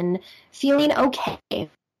on feeling okay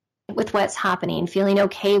with what's happening, feeling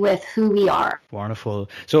okay with who we are. Wonderful.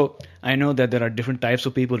 So I know that there are different types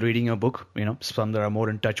of people reading your book, some that are more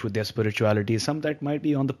in touch with their spirituality, some that might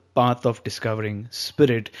be on the path of discovering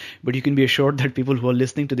spirit, but you can be assured that people who are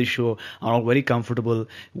listening to this show are all very comfortable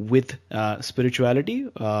with spirituality,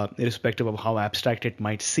 irrespective of how abstract it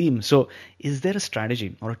might seem. So is there a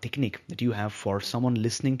strategy or a technique that you have for someone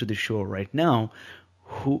listening to the show right now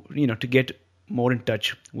who, to get more in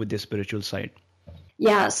touch with their spiritual side?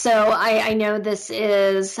 Yeah, so I know this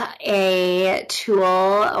is a tool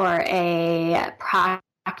or a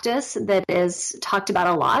practice that is talked about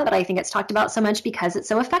a lot, but I think it's talked about so much because it's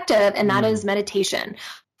so effective, and that is meditation.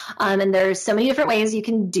 And there's so many different ways you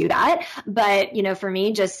can do that. But, for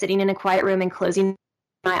me, just sitting in a quiet room and closing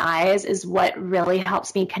my eyes is what really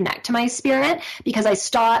helps me connect to my spirit, because I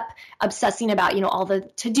stop obsessing about, all the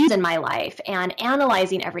to-dos in my life and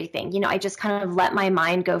analyzing everything. I just kind of let my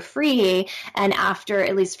mind go free. And after,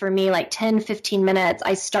 at least for me, like 10, 15 minutes,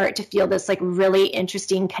 I start to feel this like really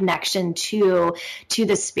interesting connection to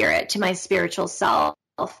the spirit, to my spiritual self.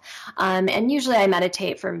 And usually I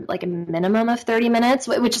meditate for like a minimum of 30 minutes,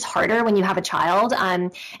 which is harder when you have a child.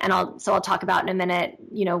 And I'll talk about in a minute,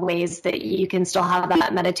 ways that you can still have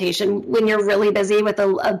that meditation when you're really busy with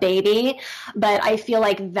a baby. But I feel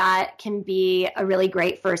like that can be a really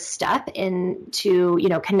great first step into,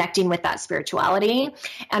 connecting with that spirituality.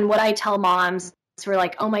 And what I tell moms who are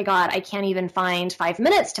like, oh my God, I can't even find 5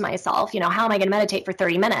 minutes to myself. How am I going to meditate for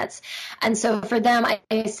 30 minutes? And so for them,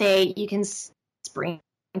 I say you can sprinkle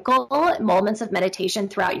moments of meditation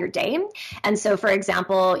throughout your day. And so, for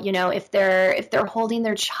example, if they're holding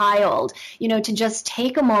their child, to just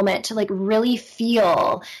take a moment to like really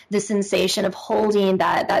feel the sensation of holding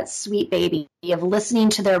that sweet baby, of listening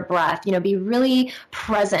to their breath, be really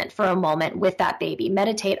present for a moment with that baby,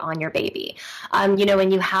 meditate on your baby.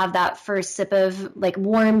 When you have that first sip of like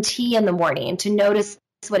warm tea in the morning, to notice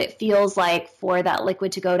what it feels like for that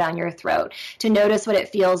liquid to go down your throat, to notice what it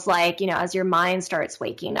feels like, as your mind starts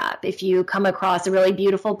waking up. If you come across a really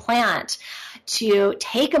beautiful plant, to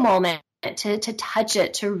take a moment to touch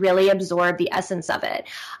it, to really absorb the essence of it,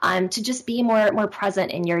 to just be more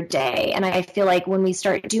present in your day. And I feel like when we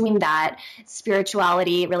start doing that,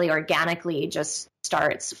 spirituality really organically just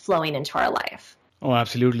starts flowing into our life. Oh,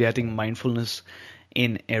 absolutely. I think mindfulness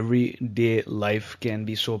in everyday life can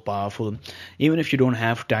be so powerful, even if you don't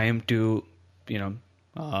have time to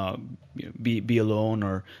be alone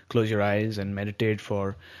or close your eyes and meditate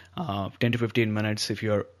for 10 to 15 minutes. If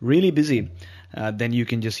you're really busy, then you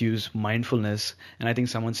can just use mindfulness. And I think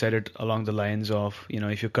someone said it along the lines of,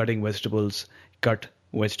 if you're cutting vegetables, cut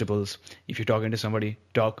vegetables. If you're talking to somebody,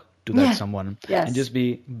 talk to that someone. Yes. And just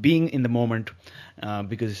being in the moment,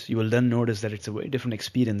 because you will then notice that it's a very different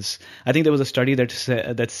experience. I think there was a study that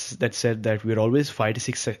said that we're always 5 to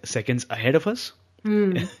 6 seconds ahead of us.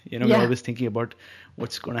 We're always thinking about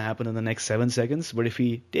what's going to happen in the next 7 seconds. But if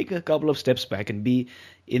we take a couple of steps back and be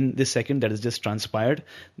in this second that has just transpired,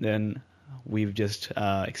 then we've just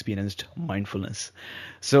experienced mindfulness.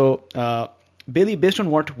 So, Bailey, based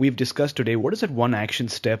on what we've discussed today, what is that one action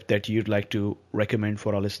step that you'd like to recommend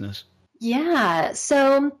for our listeners? Yeah.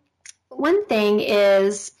 So one thing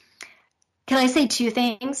is, can I say two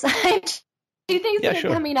things? Two things that are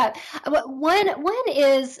coming up. One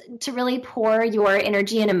is to really pour your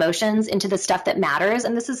energy and emotions into the stuff that matters.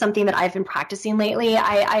 And this is something that I've been practicing lately.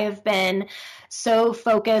 I have been so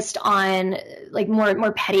focused on like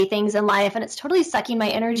more petty things in life, and it's totally sucking my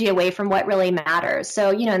energy away from what really matters.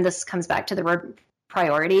 So, and this comes back to the word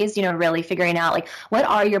priorities, really figuring out like what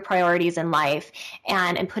are your priorities in life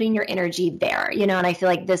and putting your energy there, and I feel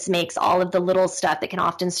like this makes all of the little stuff that can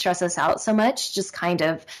often stress us out so much just kind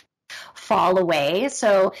of fall away.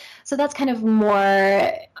 So that's kind of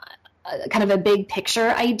more kind of a big picture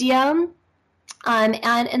idea.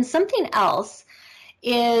 And something else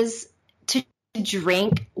is to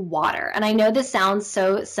drink water. And I know this sounds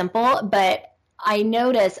so simple, but I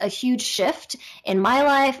notice a huge shift in my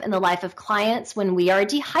life and the life of clients when we are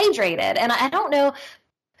dehydrated. And I don't know,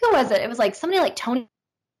 who was it? It was like somebody like Tony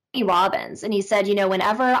Robbins. And he said,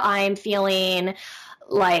 whenever I'm feeling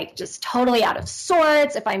like just totally out of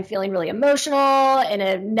sorts, if I'm feeling really emotional in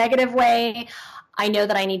a negative way, I know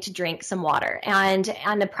that I need to drink some water. And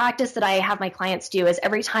the practice that I have my clients do is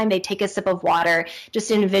every time they take a sip of water,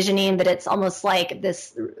 just envisioning that it's almost like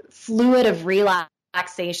this fluid of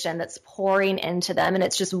relaxation that's pouring into them, and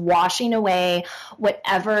it's just washing away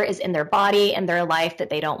whatever is in their body and their life that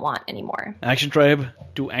they don't want anymore. Action Tribe,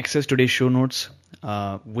 to access today's show notes,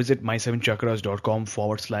 visit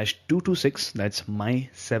my7chakras.com/226. That's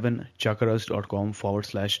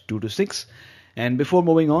my7chakras.com/226. And before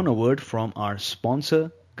moving on, a word from our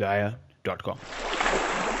sponsor, Gaia.com.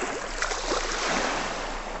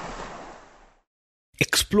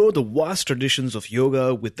 Explore the vast traditions of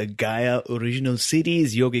yoga with the Gaia original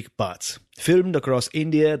series Yogic Paths. Filmed across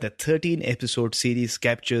India, the 13-episode series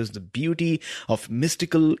captures the beauty of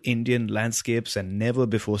mystical Indian landscapes and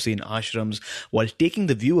never-before-seen ashrams while taking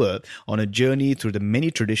the viewer on a journey through the many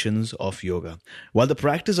traditions of yoga. While the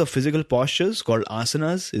practice of physical postures called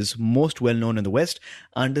asanas is most well-known in the West,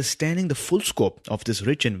 understanding the full scope of this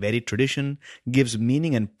rich and varied tradition gives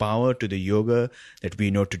meaning and power to the yoga that we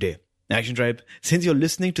know today. Action Tribe, since you're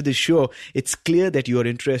listening to this show, it's clear that you are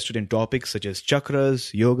interested in topics such as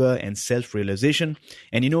chakras, yoga, and self-realization,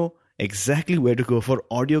 and you know exactly where to go for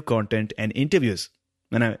audio content and interviews.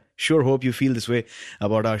 And I sure hope you feel this way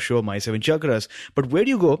about our show, My 7 Chakras. But where do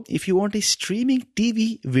you go if you want a streaming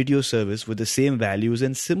TV video service with the same values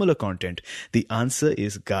and similar content? The answer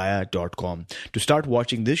is Gaia.com. To start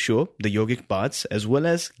watching this show, The Yogic Paths, as well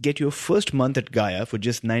as get your first month at Gaia for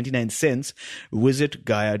just 99 cents, visit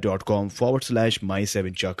Gaia.com/My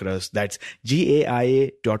 7 Chakras. That's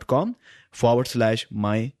GAIA.com/My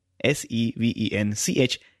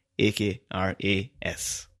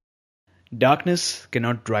SEVENCHAKRAS. Darkness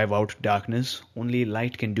cannot drive out darkness. Only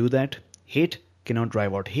light can do that. Hate cannot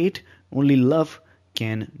drive out hate. Only love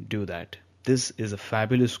can do that. This is a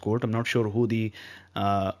fabulous quote. I'm not sure who the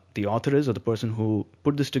author is or the person who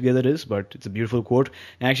put this together is, but it's a beautiful quote.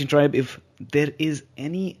 Action Tribe, if there is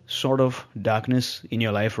any sort of darkness in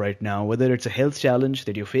your life right now, whether it's a health challenge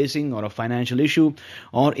that you're facing or a financial issue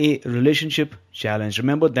or a relationship challenge,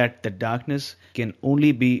 remember that the darkness can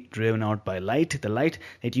only be driven out by light, the light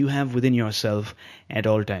that you have within yourself at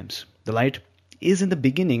all times. The light is in the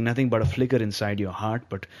beginning nothing but a flicker inside your heart,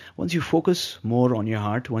 but once you focus more on your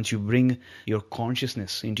heart, once you bring your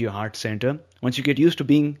consciousness into your heart center, once you get used to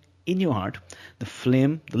being in your heart, the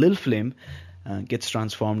flame, the little flame, gets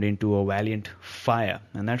transformed into a valiant fire.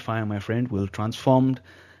 And that fire, my friend, will transform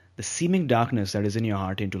the seeming darkness that is in your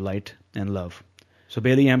heart into light and love. So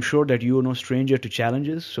Bailey, I'm sure that you are no stranger to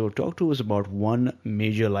challenges. So talk to us about one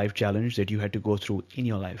major life challenge that you had to go through in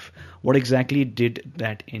your life. What exactly did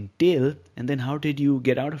that entail? And then how did you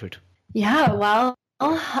get out of it? Yeah, well,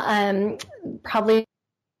 probably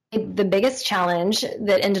the biggest challenge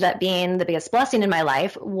that ended up being the biggest blessing in my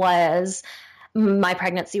life was my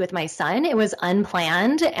pregnancy with my son. It was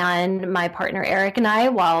unplanned, and my partner Eric and I,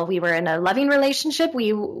 while we were in a loving relationship,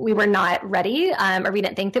 we were not ready, or we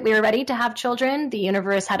didn't think that we were ready to have children. The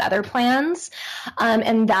universe had other plans,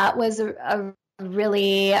 and that was a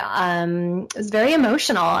really, it was very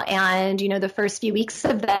emotional. And, the first few weeks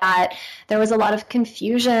of that, there was a lot of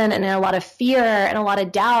confusion and a lot of fear and a lot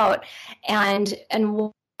of doubt. And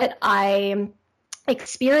what I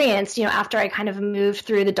experienced, after I kind of moved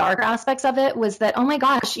through the darker aspects of it was that, oh my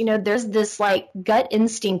gosh, there's this like gut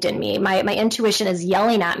instinct in me. My intuition is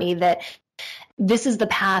yelling at me that this is the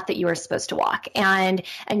path that you are supposed to walk. And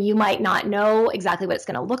you might not know exactly what it's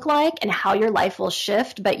going to look like and how your life will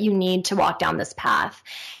shift, but you need to walk down this path.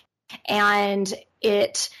 And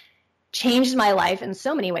it changed my life in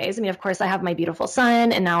so many ways. I mean, of course, I have my beautiful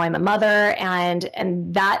son, and now I'm a mother, and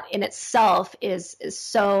that in itself is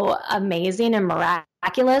so amazing and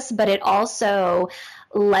miraculous. But it also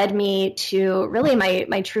led me to really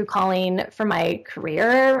my true calling for my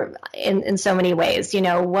career in so many ways.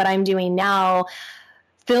 What I'm doing now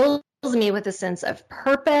fills me with a sense of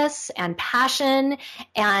purpose and passion,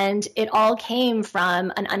 and it all came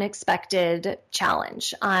from an unexpected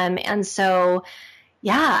challenge. And so,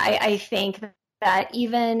 yeah, I think that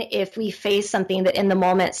even if we face something that in the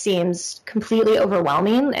moment seems completely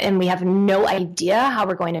overwhelming and we have no idea how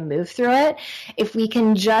we're going to move through it, if we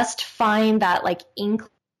can just find that like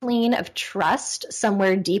inkling of trust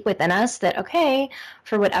somewhere deep within us that, okay,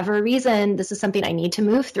 for whatever reason, this is something I need to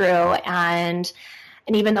move through, and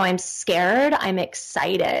And even though I'm scared, I'm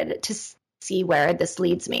excited to see where this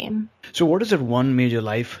leads me. So what is that one major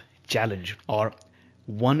life challenge or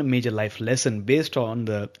one major life lesson based on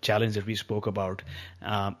the challenge that we spoke about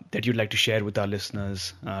that you'd like to share with our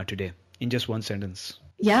listeners today in just one sentence?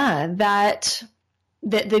 Yeah, that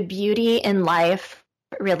the beauty in life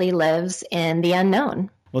really lives in the unknown.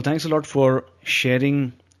 Well, thanks a lot for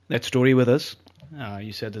sharing that story with us.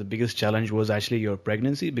 You said that the biggest challenge was actually your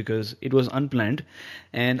pregnancy because it was unplanned.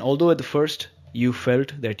 And although at the first you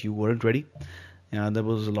felt that you weren't ready, there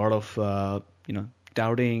was a lot of,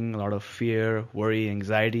 doubting, a lot of fear, worry,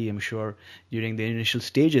 anxiety, I'm sure, during the initial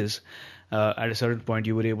stages. At a certain point,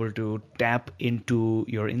 you were able to tap into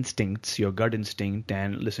your instincts, your gut instinct,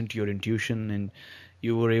 and listen to your intuition. And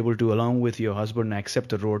you were able to, along with your husband, accept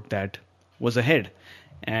the road that was ahead.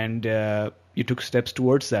 And you took steps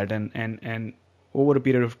towards that. And over a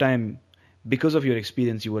period of time, because of your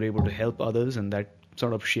experience, you were able to help others, and that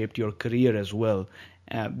sort of shaped your career as well.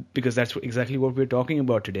 Because that's exactly what we're talking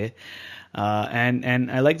about today.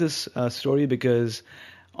 And I like this story because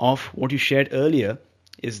of what you shared earlier,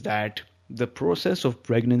 is that the process of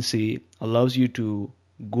pregnancy allows you to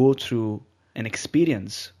go through an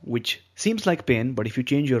experience which seems like pain, but if you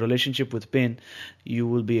change your relationship with pain, you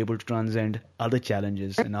will be able to transcend other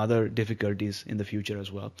challenges and other difficulties in the future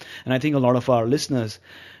as well. And I think a lot of our listeners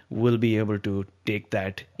will be able to take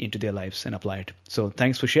that into their lives and apply it. So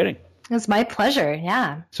thanks for sharing. It's my pleasure.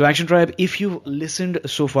 Yeah. So Action Tribe, if you've listened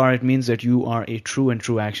so far, it means that you are a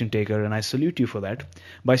true action taker, and I salute you for that.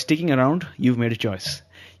 By sticking around, you've made a choice.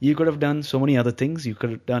 You could have done so many other things. You could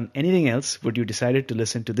have done anything else, but you decided to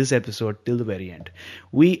listen to this episode till the very end.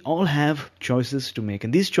 We all have choices to make,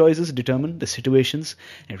 and these choices determine the situations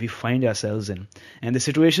that we find ourselves in. And the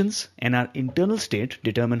situations and our internal state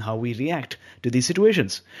determine how we react to these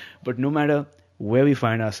situations. But no matter where we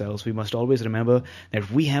find ourselves, we must always remember that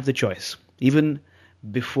we have the choice. Even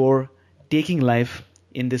before taking life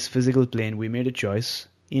in this physical plane, we made a choice.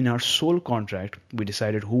 In our soul contract, we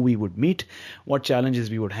decided who we would meet, what challenges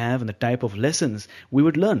we would have, and the type of lessons we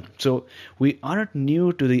would learn. So we aren't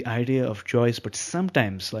new to the idea of choice, but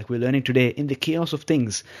sometimes, like we're learning today, in the chaos of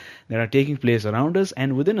things that are taking place around us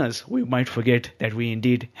and within us, we might forget that we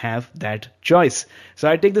indeed have that choice. So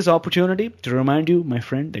I take this opportunity to remind you, my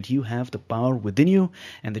friend, that you have the power within you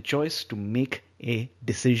and the choice to make a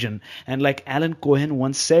decision. And like Alan Cohen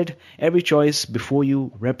once said, every choice before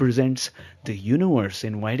you represents the universe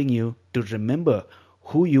inviting you to remember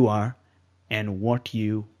who you are and what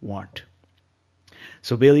you want.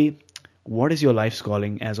 So Bailey, what is your life's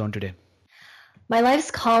calling as on today? My life's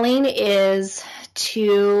calling is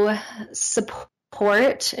to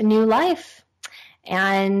support a new life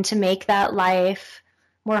and to make that life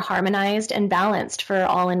more harmonized and balanced for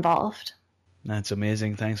all involved. That's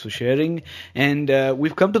amazing. Thanks for sharing. And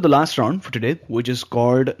we've come to the last round for today, which is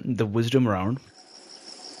called the Wisdom Round.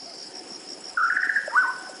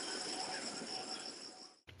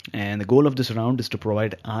 And the goal of this round is to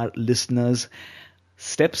provide our listeners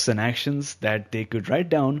steps and actions that they could write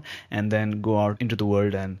down and then go out into the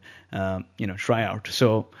world and try out.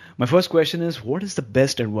 So my first question is, what is the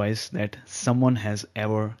best advice that someone has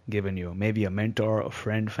ever given you? Maybe a mentor, a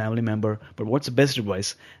friend, family member, but what's the best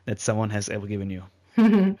advice that someone has ever given you?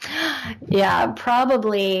 Yeah,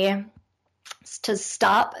 probably to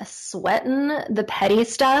stop sweating the petty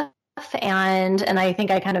stuff. And I think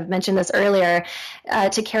I kind of mentioned this earlier,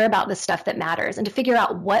 to care about the stuff that matters and to figure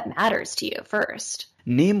out what matters to you first.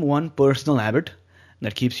 Name one personal habit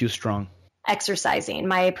that keeps you strong. Exercising.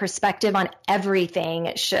 My perspective on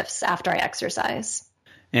everything shifts after I exercise.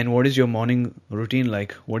 And what is your morning routine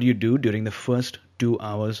like? What do you do during the first 2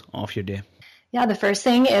 hours of your day? Yeah, the first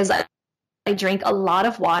thing is I drink a lot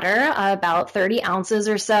of water, about 30 ounces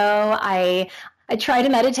or so. I try to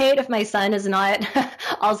meditate if my son is not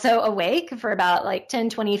also awake for about like 10,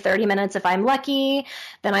 20, 30 minutes if I'm lucky.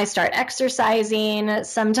 Then I start exercising.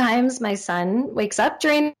 Sometimes my son wakes up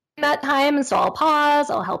during that time, and so I'll pause.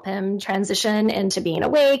 I'll help him transition into being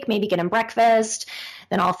awake, maybe get him breakfast.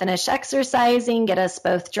 Then I'll finish exercising, get us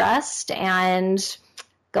both dressed, and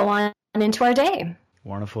go on into our day.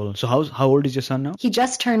 Wonderful. So how old is your son now? He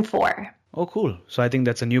just turned 4. Oh, cool. So I think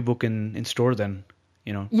that's a new book in store then.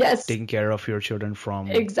 Yes. Taking care of your children from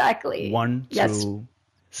exactly 1 to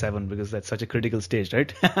 7, because that's such a critical stage,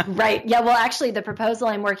 right? Right. Yeah. Well, actually, the proposal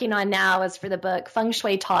I'm working on now is for the book Feng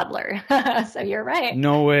Shui Toddler. So you're right.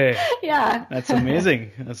 No way. Yeah. That's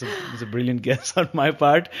amazing. That's a brilliant guess on my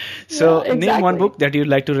part. So Name one book that you'd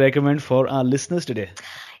like to recommend for our listeners today.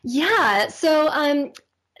 Yeah. So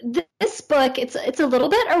This book, it's a little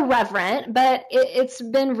bit irreverent, but it's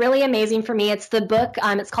been really amazing for me. It's the book,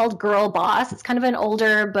 it's called Girl Boss. It's kind of an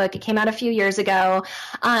older book. It came out a few years ago.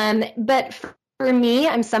 But for me,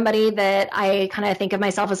 I'm somebody that I kind of think of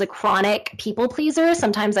myself as a chronic people pleaser.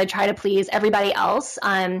 Sometimes I try to please everybody else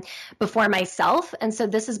before myself. And so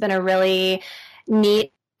this has been a really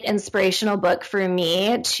neat, inspirational book for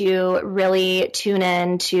me to really tune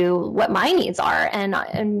in to what my needs are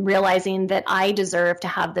and realizing that I deserve to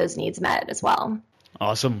have those needs met as well.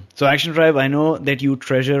 Awesome. So Action Tribe, I know that you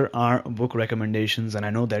treasure our book recommendations, and I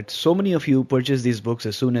know that so many of you purchase these books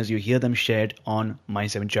as soon as you hear them shared on My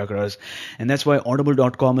 7 Chakras. And that's why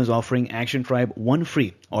Audible.com is offering Action Tribe one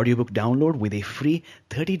free audiobook download with a free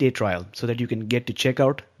 30-day trial so that you can get to check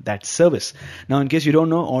out that service. Now, in case you don't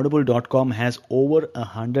know, Audible.com has over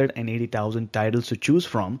 180,000 titles to choose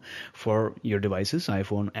from for your devices,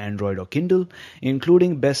 iPhone, Android, or Kindle,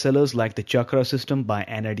 including bestsellers like The Chakra System by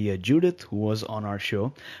Anadia Judith, who was on our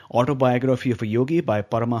show, Autobiography of a Yogi by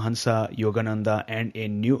Paramahansa Yogananda, and A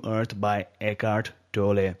New Earth by Eckhart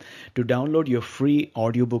Tolle. To download your free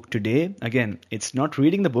audiobook today, again, it's not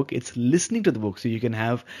reading the book, it's listening to the book, so you can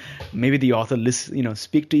have maybe the author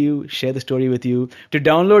speak to you, share the story with you. To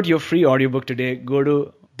download your free audiobook today, go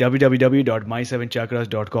to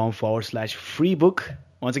www.my7chakras.com/free book.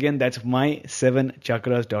 Once again, that's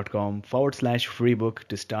my7chakras.com/free book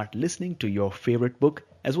to start listening to your favorite book,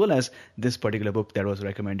 as well as this particular book that was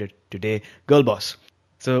recommended today, Girl Boss.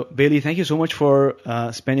 So, Bailey, thank you so much for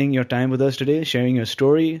spending your time with us today, sharing your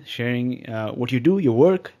story, sharing what you do, your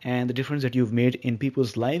work, and the difference that you've made in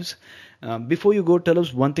people's lives. Before you go, tell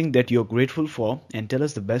us one thing that you're grateful for, and tell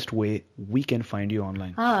us the best way we can find you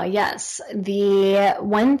online. Oh, yes. The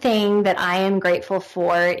one thing that I am grateful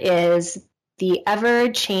for is the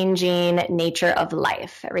ever-changing nature of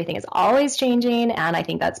life. Everything is always changing, and I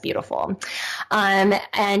think that's beautiful.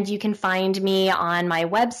 And you can find me on my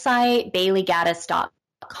website, BaileyGaddis.com.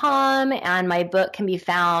 And my book can be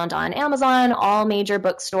found on Amazon, all major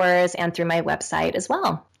bookstores, and through my website as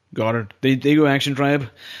well. Got it. There you go, Action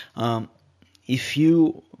Tribe. If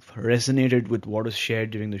you resonated with what was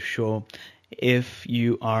shared during the show, if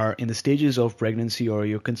you are in the stages of pregnancy or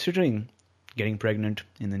you're considering getting pregnant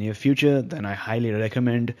in the near future, then I highly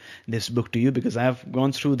recommend this book to you, because I've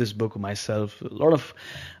gone through this book myself. A lot of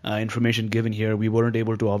information given here. We weren't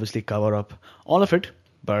able to obviously cover up all of it,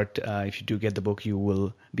 but if you do get the book, you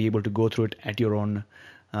will be able to go through it at your own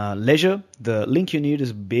leisure. The link you need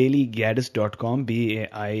is BaileyGaddis.com,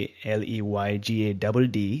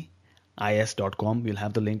 BaileyGaddis.com. We'll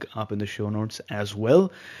have the link up in the show notes as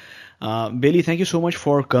well. Bailey, thank you so much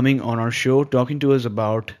for coming on our show, talking to us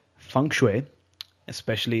about Feng Shui,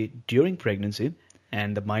 especially during pregnancy,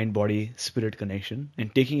 and the mind-body-spirit connection,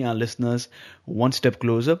 and taking our listeners one step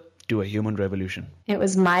closer to a human revolution. It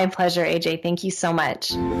was my pleasure, AJ. Thank you so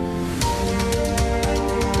much. You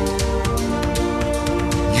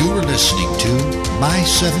were listening to My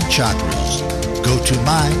 7 Chakras. Go to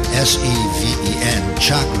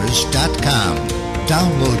mysevenchakras.com.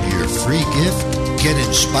 Download your free gift, get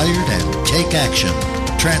inspired, and take action.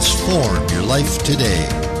 Transform your life today.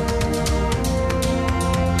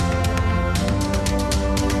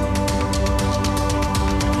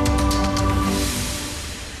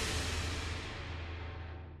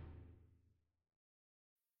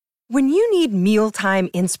 When you need mealtime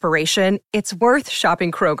inspiration, it's worth shopping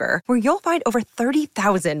Kroger, where you'll find over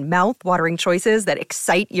 30,000 mouth-watering choices that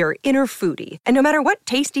excite your inner foodie. And no matter what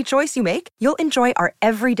tasty choice you make, you'll enjoy our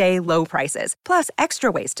everyday low prices, plus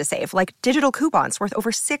extra ways to save, like digital coupons worth over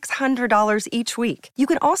 $600 each week. You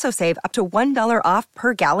can also save up to $1 off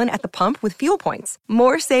per gallon at the pump with fuel points.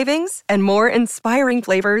 More savings and more inspiring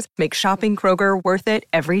flavors make shopping Kroger worth it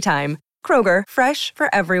every time. Kroger, fresh for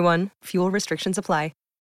everyone. Fuel restrictions apply.